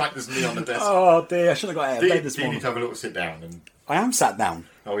they just smacked this knee on the desk. Oh dear, I should have got out of bed this You morning. need to have a little sit down and. I am sat down.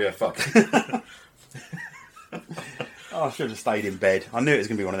 Oh yeah, fuck. Oh, I should have stayed in bed. I knew it was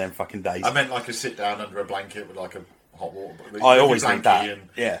going to be one of them fucking days. I meant like a sit down under a blanket with like a hot water. I always think that. And,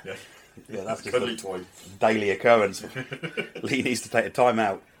 yeah, that's just cuddly a toy. daily occurrence. Lee needs to take a time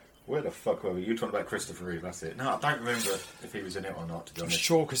out. Where the fuck were we? You were talking about Christopher Reeve, that's it. No, I don't remember if he was in it or not, to be I'm honest.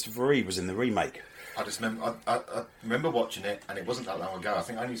 sure Christopher Reeve was in the remake. I just remember, I remember watching it, and it wasn't that long ago. I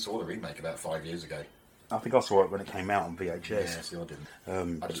think I only saw the remake about 5 years ago. I think I saw it when it came out on VHS. Yeah, see, I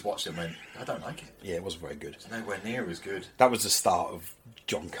didn't. I just watched it and went, I don't like it. Yeah, it wasn't very good. It's nowhere near as good. That was the start of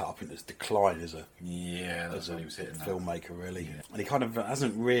John Carpenter's decline as a That's when he was hitting that. filmmaker, really. Yeah. And he kind of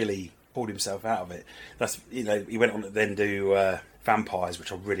hasn't really pulled himself out of it. That's he went on to then do Vampires,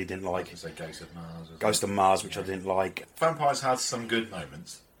 which I really didn't like. Say Ghost of Mars. Ghost of Mars, which I didn't like. Vampires has some good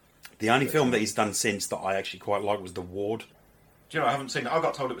moments. The only film that he's done since that I actually quite liked was The Ward. Do you know, I haven't seen it. I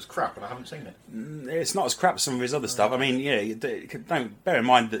got told it was crap, and I haven't seen it. It's not as crap as some of his other stuff. I mean, don't bear in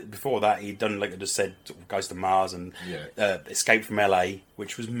mind that before that he'd done, like I just said, sort of Ghost of Mars and Escape from LA,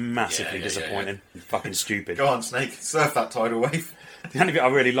 which was massively disappointing. Fucking stupid. Go on, Snake, surf that tidal wave. The only bit I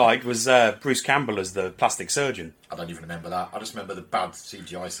really liked was Bruce Campbell as the plastic surgeon. I don't even remember that. I just remember the bad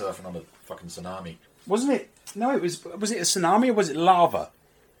CGI surfing on a fucking tsunami. Wasn't it? No, it was. Was it a tsunami or was it lava?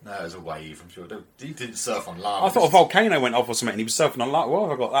 No, it was a wave, I'm sure. He didn't surf on lava. I thought a volcano went off or something and he was surfing on lava. Why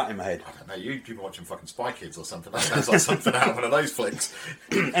have I got that in my head? I don't know, you've been watching fucking Spy Kids or something. That sounds like something out of one of those flicks.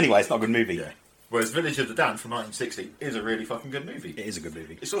 Anyway, it's not a good movie. Yeah. Whereas Village of the Damned from 1960 is a really fucking good movie. It is a good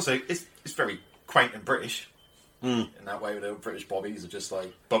movie. It's also, it's very quaint and British. In that way, where the British bobbies are just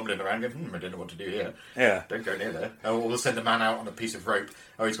like bumbling around going, I don't know what to do here. Yeah. Don't go near there. Or we'll send a man out on a piece of rope.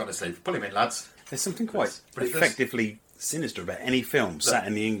 Oh, he's gone to sleep. Pull him in, lads. There's something quite But it effectively sinister about any film set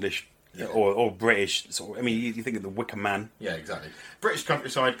in the English or British. Sort of, I mean, you think of The Wicker Man. Yeah, exactly. British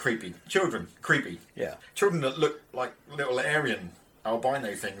countryside, creepy. Children, creepy. Yeah. Children that look like little Aryan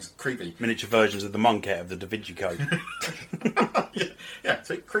albino things, creepy. Miniature versions of the monk out of the Da Vinci Code. Yeah,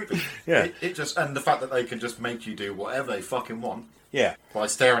 so creepy. Yeah. It just, and the fact that they can just make you do whatever they fucking want Yeah. by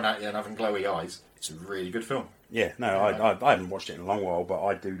staring at you and having glowy eyes. It's a really good film. Yeah, no, I haven't watched it in a long while, but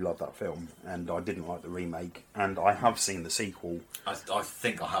I do love that film, and I didn't like the remake, and I have seen the sequel. I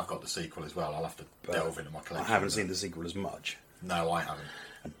think I have got the sequel as well. I'll have to delve into my collection. I haven't seen the sequel as much. No, I haven't.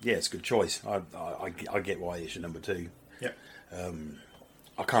 Yeah, it's a good choice. I get why it's your number 2. Yeah.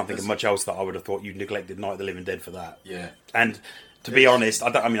 I can't think of much else that I would have thought you neglected Night of the Living Dead for that. Yeah. And to be honest, I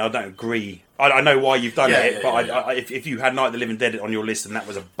don't agree. I know why you've done it, but if you had Night of the Living Dead on your list and that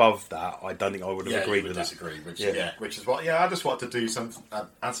was above that, I don't think I would have agreed with that. Disagree, which is what. Yeah, I just wanted to do something,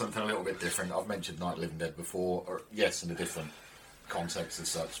 add something a little bit different. I've mentioned Night of the Living Dead before, or yes, in a different context as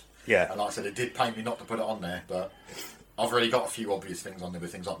such. Yeah. And like I said, it did pain me not to put it on there, but I've already got a few obvious things on there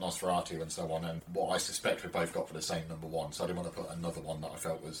with things like Nosferatu and so on, and what I suspect we've both got for the same number one, so I didn't want to put another one that I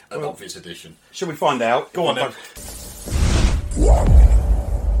felt was an obvious addition. Shall we find out? Go on then.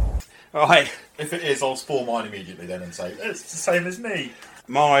 Alright. If it is, I'll spoil mine immediately then and say, it's the same as me.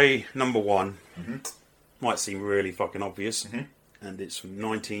 My number one might seem really fucking obvious, and it's from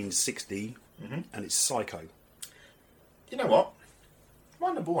 1960, and it's Psycho. You know what?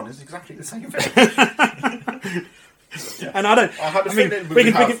 My number one is exactly the same thing. Yeah. And I don't. I have a mean,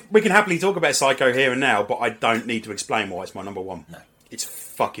 feeling we can happily talk about Psycho here and now, but I don't need to explain why it's my number one. No. It's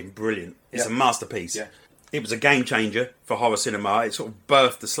fucking brilliant. It's Yeah. a masterpiece. Yeah. It was a game changer for horror cinema. It sort of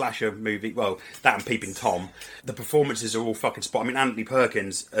birthed the slasher movie. Well, that and Peeping Tom. The performances are all fucking spot. I mean, Anthony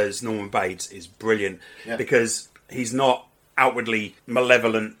Perkins as Norman Bates is brilliant because he's not outwardly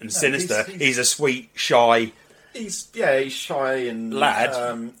malevolent and sinister. He's a sweet, shy. He's shy and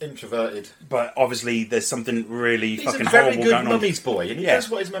lad, introverted. But obviously, there's something really fucking horrible horrible going on. He's a very good mummy's boy, and he does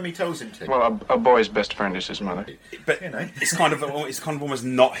what his mummy tells him to. Well, a boy's best friend is his mother. But it's kind of almost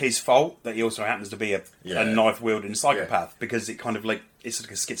not his fault that he also happens to be a knife wielding psychopath because it kind of like it's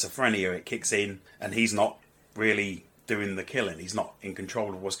like a schizophrenia. It kicks in, and he's not really doing the killing. He's not in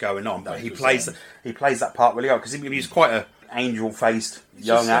control of what's going on. But he plays that part really well because he's quite a angel-faced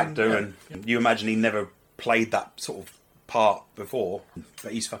young actor, and you imagine he never played that sort of part before,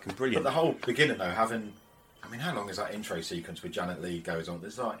 but he's fucking brilliant. But the whole beginning though, how long is that intro sequence with Janet Leigh goes on?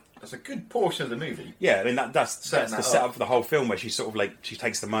 That's a good portion of the movie. Yeah, I mean that's the setup for the whole film where she's sort of like she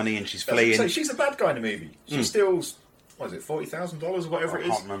takes the money and she's fleeing. So she's a bad guy in the movie. She steals $40,000 or whatever it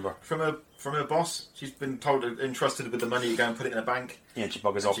is. I can't remember. From her boss. She's been entrusted with the money to go and put it in a bank. Yeah, and she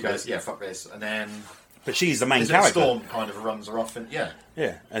buggers off. She goes, yeah, fuck this, and then. But she's the main character. Storm kind of runs her off, and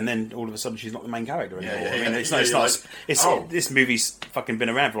and then all of a sudden she's not the main character anymore. I mean, this movie's fucking been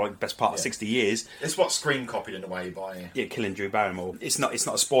around for like the best part of 60 years. It's what Scream copied in a way by killing Drew Barrymore. It's not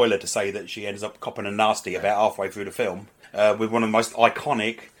a spoiler to say that she ends up copping a nasty about halfway through the film with one of the most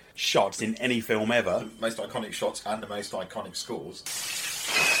iconic shots in any film ever. The most iconic shots and the most iconic scores.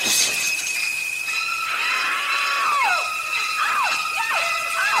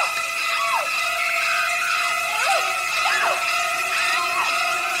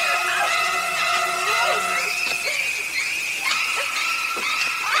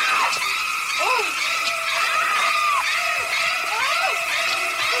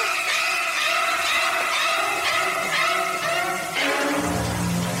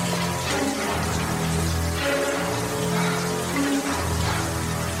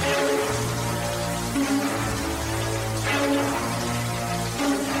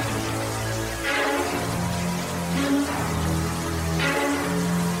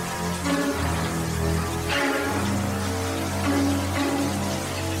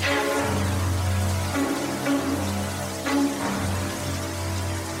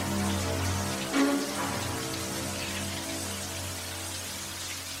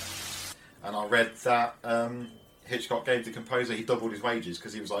 And I read that Hitchcock gave the composer, he doubled his wages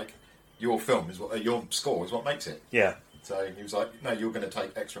because he was like, your score is what makes it. Yeah. So he was like, no, you're going to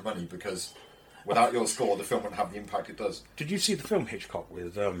take extra money because without your score, the film wouldn't have the impact it does. Did you see the film Hitchcock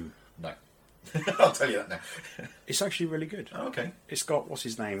with... No. I'll tell you that now. It's actually really good. Oh, okay. It's got, what's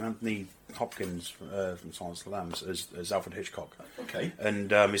his name, Anthony Hopkins from Silence of the Lambs as Alfred Hitchcock. Okay.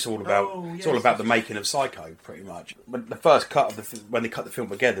 And it's all about the making of Psycho, pretty much. But the first cut of when they cut the film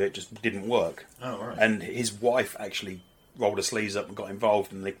together, it just didn't work. Oh, right. And his wife actually rolled her sleeves up and got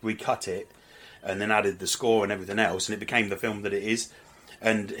involved, and they recut it, and then added the score and everything else, and it became the film that it is.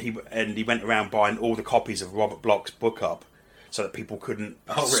 And he went around buying all the copies of Robert Bloch's book up, so that people couldn't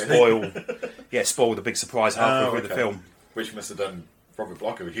spoil the big surprise halfway through the film. Which must have done Robert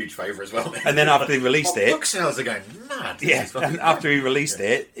Bloch a huge favour as well. And then after he released it... book sales are going mad. Yeah, and after he released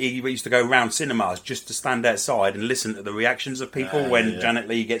it, he used to go around cinemas just to stand outside and listen to the reactions of people when Janet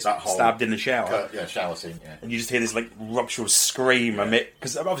Leigh gets stabbed in the shower. Shower scene, And you just hear this like rupturous scream amid...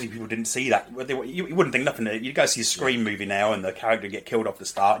 Because obviously people didn't see that. You wouldn't think nothing. You'd go see a Scream movie now and the character would get killed off the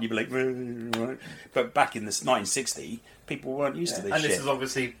start and you'd be like... Right. But back in this 1960... people weren't used to this and shit. This is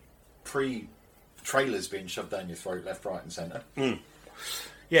obviously pre-trailers being shoved down your throat left, right and centre.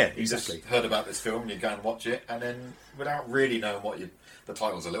 Yeah, you exactly. just heard about this film and you go and watch it, and then without really knowing what the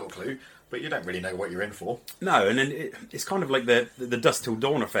title's a little clue, but you don't really know what you're in for. No, and then it's kind of like the Dusk Till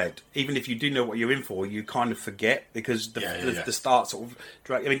Dawn effect. Even if you do know what you're in for, you kind of forget because the start sort of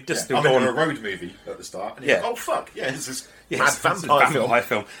drag. I mean, Dusk Till Dawn. I'm in a road movie at the start, and you're like, oh fuck, this is mad vampire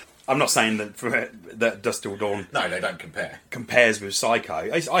film. I'm not saying that Dusk Till Dawn. No, they don't compare. Compares with Psycho.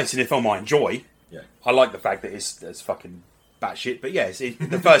 It's a film I enjoy. Yeah, I like the fact that it's fucking batshit. But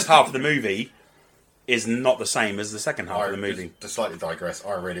the first half of the movie is not the same as the second half of the movie. To slightly digress,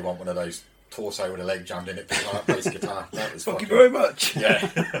 I really want one of those torso with a leg jammed in it bass guitar. That was Thank you very much. Yeah,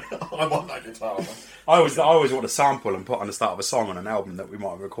 I want that guitar. Man. I always want to sample and put on the start of a song on an album that we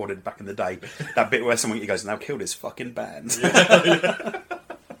might have recorded back in the day. That bit where someone goes, "Now kill this fucking band." Yeah.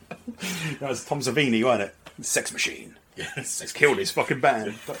 That was Tom Savini, wasn't it? Sex Machine. Yes, let's kill this fucking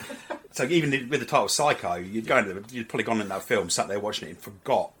band. But, so even with the title Psycho, you'd probably gone in that film, sat there watching it, and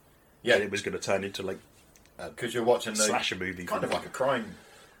forgot that it was going to turn into like because you're watching the slasher movie, kind of like a crime.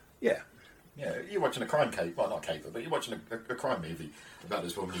 Yeah. Yeah, you're watching a crime caper, well, not caper, but you're watching a crime movie about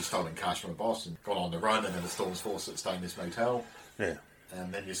this woman who's stolen cash from a boss and gone on the run, and then the storm's forced to stay in this motel. Yeah.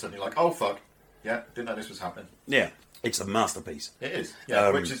 And then you're suddenly like, oh, fuck. Yeah, didn't know this was happening. Yeah, it's a masterpiece. It is. Yeah,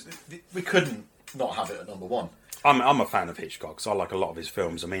 which is, we couldn't not have it at number one. I'm a fan of Hitchcock, so I like a lot of his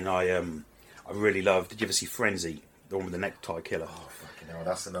films. I mean, I really love, did you ever see Frenzy? The one with the necktie killer. Oh, fucking hell,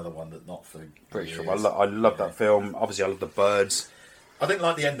 that's another one that not for Pretty sure. I love that film. Obviously, I love The Birds. I didn't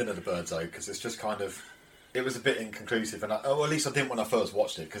like the ending of The Birds, though, because it's just kind of... It was a bit inconclusive, and at least I didn't when I first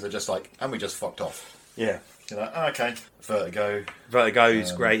watched it, because they're just like, and we just fucked off. Yeah. You're like, okay. Vertigo.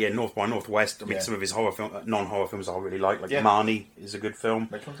 Vertigo's great, yeah. North by Northwest. I mean, some of his horror non-horror films I really like Marnie is a good film.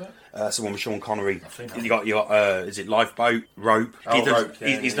 Which one's that? It's the one with Sean Connery. You got is it Lifeboat, Rope? Rope.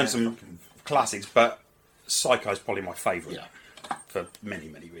 He's done some classics, but Psycho's probably my favourite for many,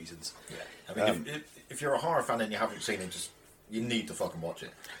 many reasons. Yeah. I mean, if you're a horror fan and you haven't seen it, you need to fucking watch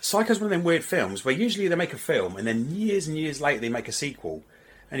it. Psycho's one of them weird films where usually they make a film and then years and years later they make a sequel.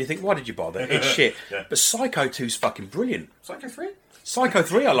 And you think, why did you bother? It's shit. Yeah. But Psycho 2's fucking brilliant. Psycho 3? Psycho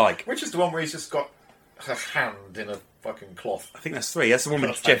 3 I like. Which is the one where he's just got a hand in a fucking cloth. I think that's 3. That's the one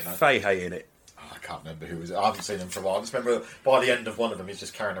with Jeff Fahey in it. Oh, I can't remember who it was. I haven't seen him for a while. I just remember by the end of one of them, he's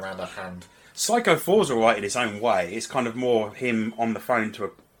just carrying around a hand. Psycho 4's alright in its own way. It's kind of more him on the phone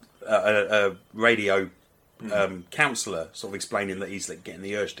to a radio counsellor, sort of explaining that he's like getting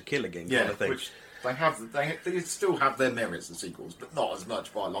the urge to kill again, kind of thing. Which they still have their merits, the sequels, but not as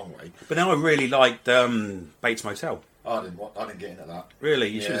much by a long way. But now I really liked Bates Motel. I didn't get into that. Really,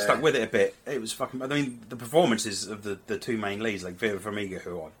 you should have stuck with it a bit. It was fucking. I mean, the performances of the two main leads, like Vera Farmiga,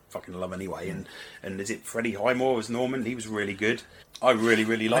 who I fucking love anyway, and is it Freddie Highmore as Norman? He was really good. I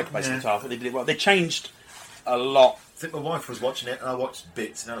really liked Bates Motel. I thought they did it well. They changed a lot. I think my wife was watching it, and I watched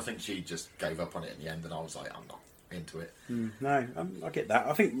bits, and I think she just gave up on it in the end, and I was like, I'm not into it. No, I get that.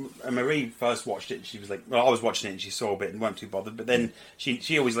 I think Marie first watched it. She was like, well, I was watching it, and she saw a bit and weren't too bothered. But then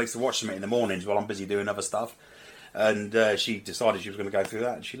she always likes to watch them in the mornings while I'm busy doing other stuff. And she decided she was going to go through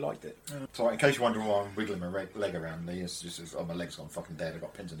that, and she liked it. So, in case you're wondering why I'm wiggling my leg around, my leg's gone fucking dead. I've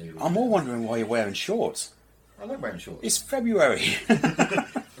got pins and needles. I'm more wondering why you're wearing shorts. I like wearing shorts. It's February.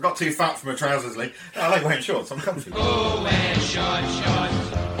 I got too fat for my trousers, Lee. I like wearing shorts. I'm comfy. Oh, wear shorts.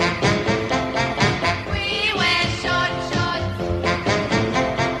 We wear shorts.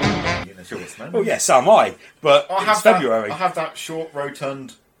 You know, shorts, man. Well, yeah, so am I. But it's February. I have that short,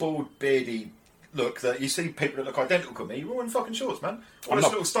 rotund, bald, beardy look that you see people that look identical to me. You're wearing fucking shorts, man. All those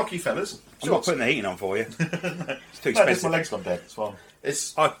little stocky fellas. I'm not putting the heating on for you. It's too No, expensive. my leg's gone dead.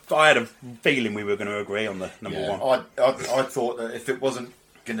 It's fine. I had a feeling we were going to agree on the number one. I thought that if it wasn't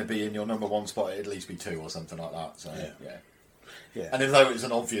going to be in your number one spot, it'd at least be 2 or something like that. So yeah. And although it was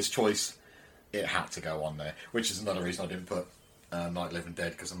an obvious choice, it had to go on there, which is another reason I didn't put Night of the Living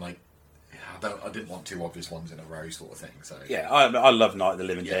Dead, because I'm like, I didn't want 2 obvious ones in a row, sort of thing. So yeah, I love Night of the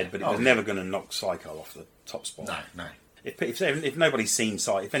Living Dead, but it was never going to knock Psycho off the top spot. No. If nobody's seen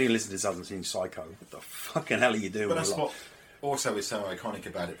Psycho, if any listeners hasn't seen Psycho, what the fucking hell are you doing? But that's what also is so iconic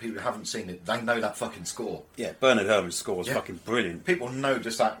about it. People who haven't seen it, they know that fucking score. Yeah, Bernard Herrmann's score is fucking brilliant. People know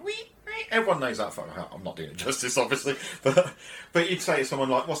just that. Everyone knows that fucking. I'm not doing it justice, obviously, but you'd say to someone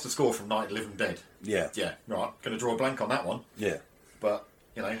like, "What's the score from Night of the Living Dead?" Yeah, right. Going to draw a blank on that one. Yeah, but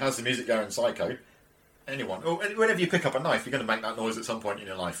you know, how's the music going in Psycho? Anyone, or whenever you pick up a knife, you're going to make that noise at some point in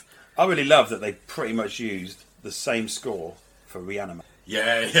your life. I really love that they pretty much used the same score for Reanimate.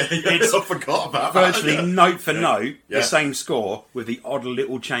 Yeah. I forgot about virtually that. note for note, the same score with the odd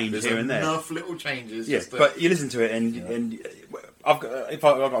little change here and there. Enough little changes. Yeah, but you listen to it, and I've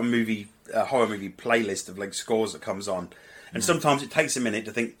got a movie, horror movie playlist of like scores that comes on, and sometimes it takes a minute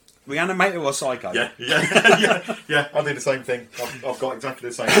to think, Reanimator or Psycho? Yeah. I do the same thing. I've got exactly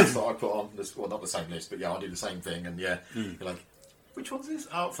the same list that I put on this. Well, not the same list, but yeah, I do the same thing. And you're like, which one's this?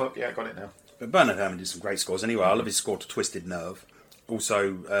 Oh fuck, yeah, I got it now. But Bernard Herrmann did some great scores anyway. I love his score to Twisted Nerve.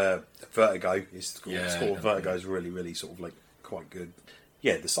 Also, Vertigo. His score of Vertigo is really sort of like quite good.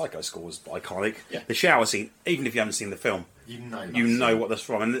 Yeah, the Psycho score is iconic. Yeah. The shower scene, even if you haven't seen the film, you know what that's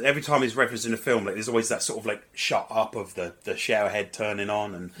from. And every time he's referenced in a film, like, there's always that sort of like shot up of the shower head turning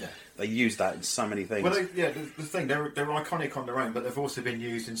on, and they use that in so many things. Well, the thing, they're iconic on their own, but they've also been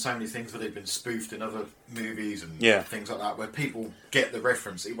used in so many things where they've been spoofed in other movies and things like that, where people get the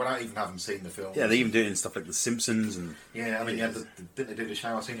reference without even having seen the film. Yeah, they even do it in stuff like The Simpsons and didn't they do the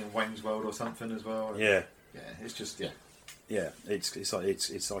shower scene in Wayne's World or something as well? Yeah, it's just it's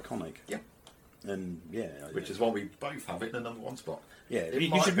iconic. Yeah. And which is why we both have it in the number one spot. Yeah,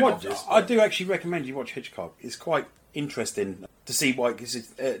 you should watch this. I do actually recommend you watch Hitchcock. It's quite interesting to see why, because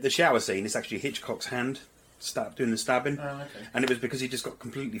the shower scene is actually Hitchcock's hand doing the stabbing, and it was because he just got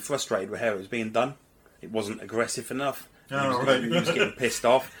completely frustrated with how it was being done. It wasn't aggressive enough. He was getting pissed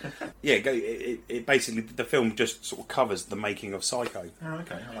off. Yeah, it basically, the film just sort of covers the making of Psycho. Oh,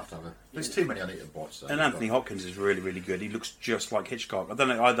 okay, I'll have to have it. There's too many I need to watch. Though. And Anthony Hopkins is really, really good. He looks just like Hitchcock. I don't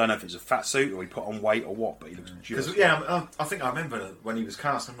know if it's a fat suit or he put on weight or what, but he looks just. I think I remember when he was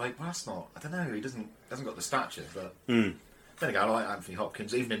cast. I'm like, well, that's not. I don't know. He hasn't got the stature. But then again, I like Anthony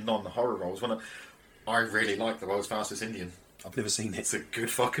Hopkins, even in non-horror roles. I really like The World's Fastest Indian. I've never seen it. It's a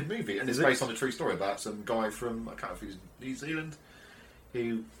good fucking movie, and it's based on a true story about some guy from, I can't know if he's New Zealand,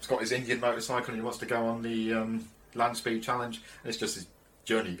 who's got his Indian motorcycle and he wants to go on the land speed challenge, and it's just his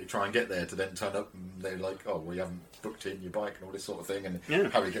journey to try and get there, to then turn up and they're like, oh, well, you haven't booked in your bike and all this sort of thing,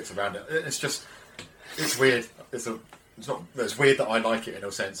 and how he gets around it. It's weird. It's weird that I like it in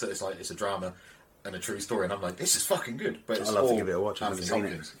a sense that it's a drama and a true story, and I'm like, this is fucking good. But I'll have to give it a watch. I've never seen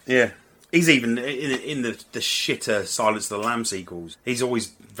it. Yeah. He's even in the shitter Silence of the Lamb sequels. He's always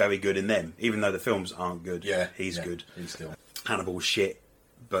very good in them, even though the films aren't good. Yeah, he's good. He's still Hannibal's shit,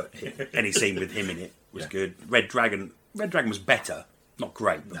 but any scene with him in it was good. Red Dragon was better, not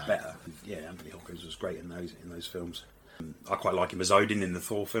great, but better. Yeah, Anthony Hopkins was great in those films. I quite like him as Odin in the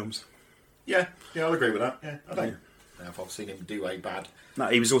Thor films. Yeah, I'll agree with that. Yeah, I don't know if I've seen him do a bad. No,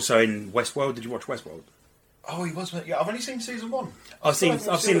 he was also in Westworld. Did you watch Westworld? Oh, he was. Yeah, I've only seen season 1. I've seen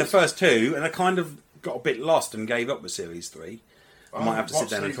the first 2, and I kind of got a bit lost and gave up with series 3. I might have to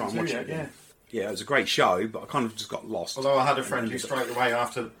sit down and try and watch it again. Yeah, it was a great show, but I kind of just got lost. Although I had a friend who straight away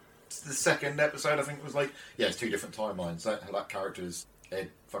after the second episode, I think it was like, it's 2 different timelines. That character is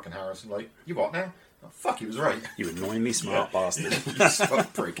Ed fucking Harrison. Like, you what now? Oh, fuck, he was right. You annoyingly smart bastard. You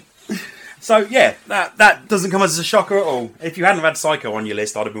fucking prick. So yeah, that doesn't come as a shocker at all. If you hadn't had Psycho on your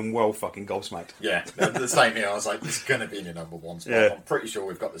list, I'd have been well fucking gobsmacked. Yeah, the same here. I was like, it's going to be in your number one spot. Yeah. I'm pretty sure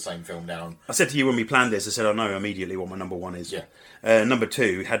we've got the same film down. I said to you when we planned this, I said I know immediately what my number 1 is. Yeah. Number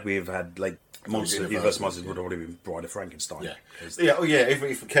 2, had we have had like Universal Monsters, would have already been Bride of Frankenstein. Yeah. If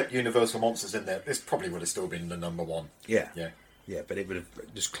we kept Universal Monsters in there, this probably would have still been the number 1. Yeah, but it would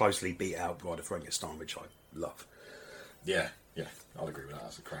have just closely beat out Bride of Frankenstein, which I love. Yeah, I'll agree with that.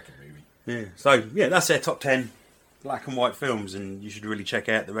 That's a cracking movie. Yeah. So that's their top 10 black and white films, and you should really check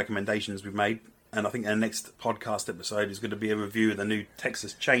out the recommendations we've made. And I think our next podcast episode is going to be a review of the new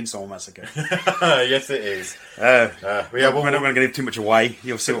Texas Chainsaw Massacre. Yes, it is. We're not going to give too much away.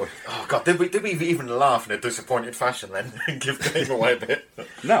 You'll see what. Oh God, did we even laugh in a disappointed fashion then and give the game away a bit?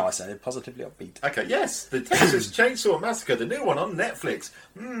 No, I said it positively upbeat. Okay, yes, the Texas Chainsaw Massacre, the new one on Netflix.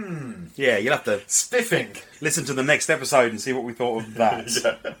 Yeah, you'll have to spiffing. Listen to the next episode and see what we thought of that.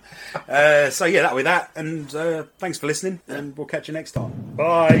 So that'll be that. And thanks for listening, and we'll catch you next time.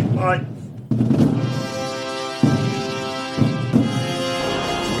 Bye. Bye.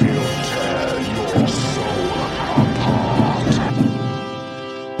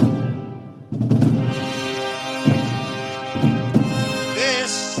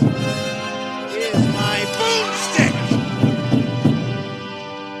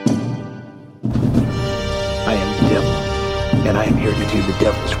 And I am here to do the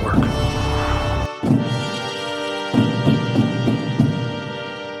devil's work.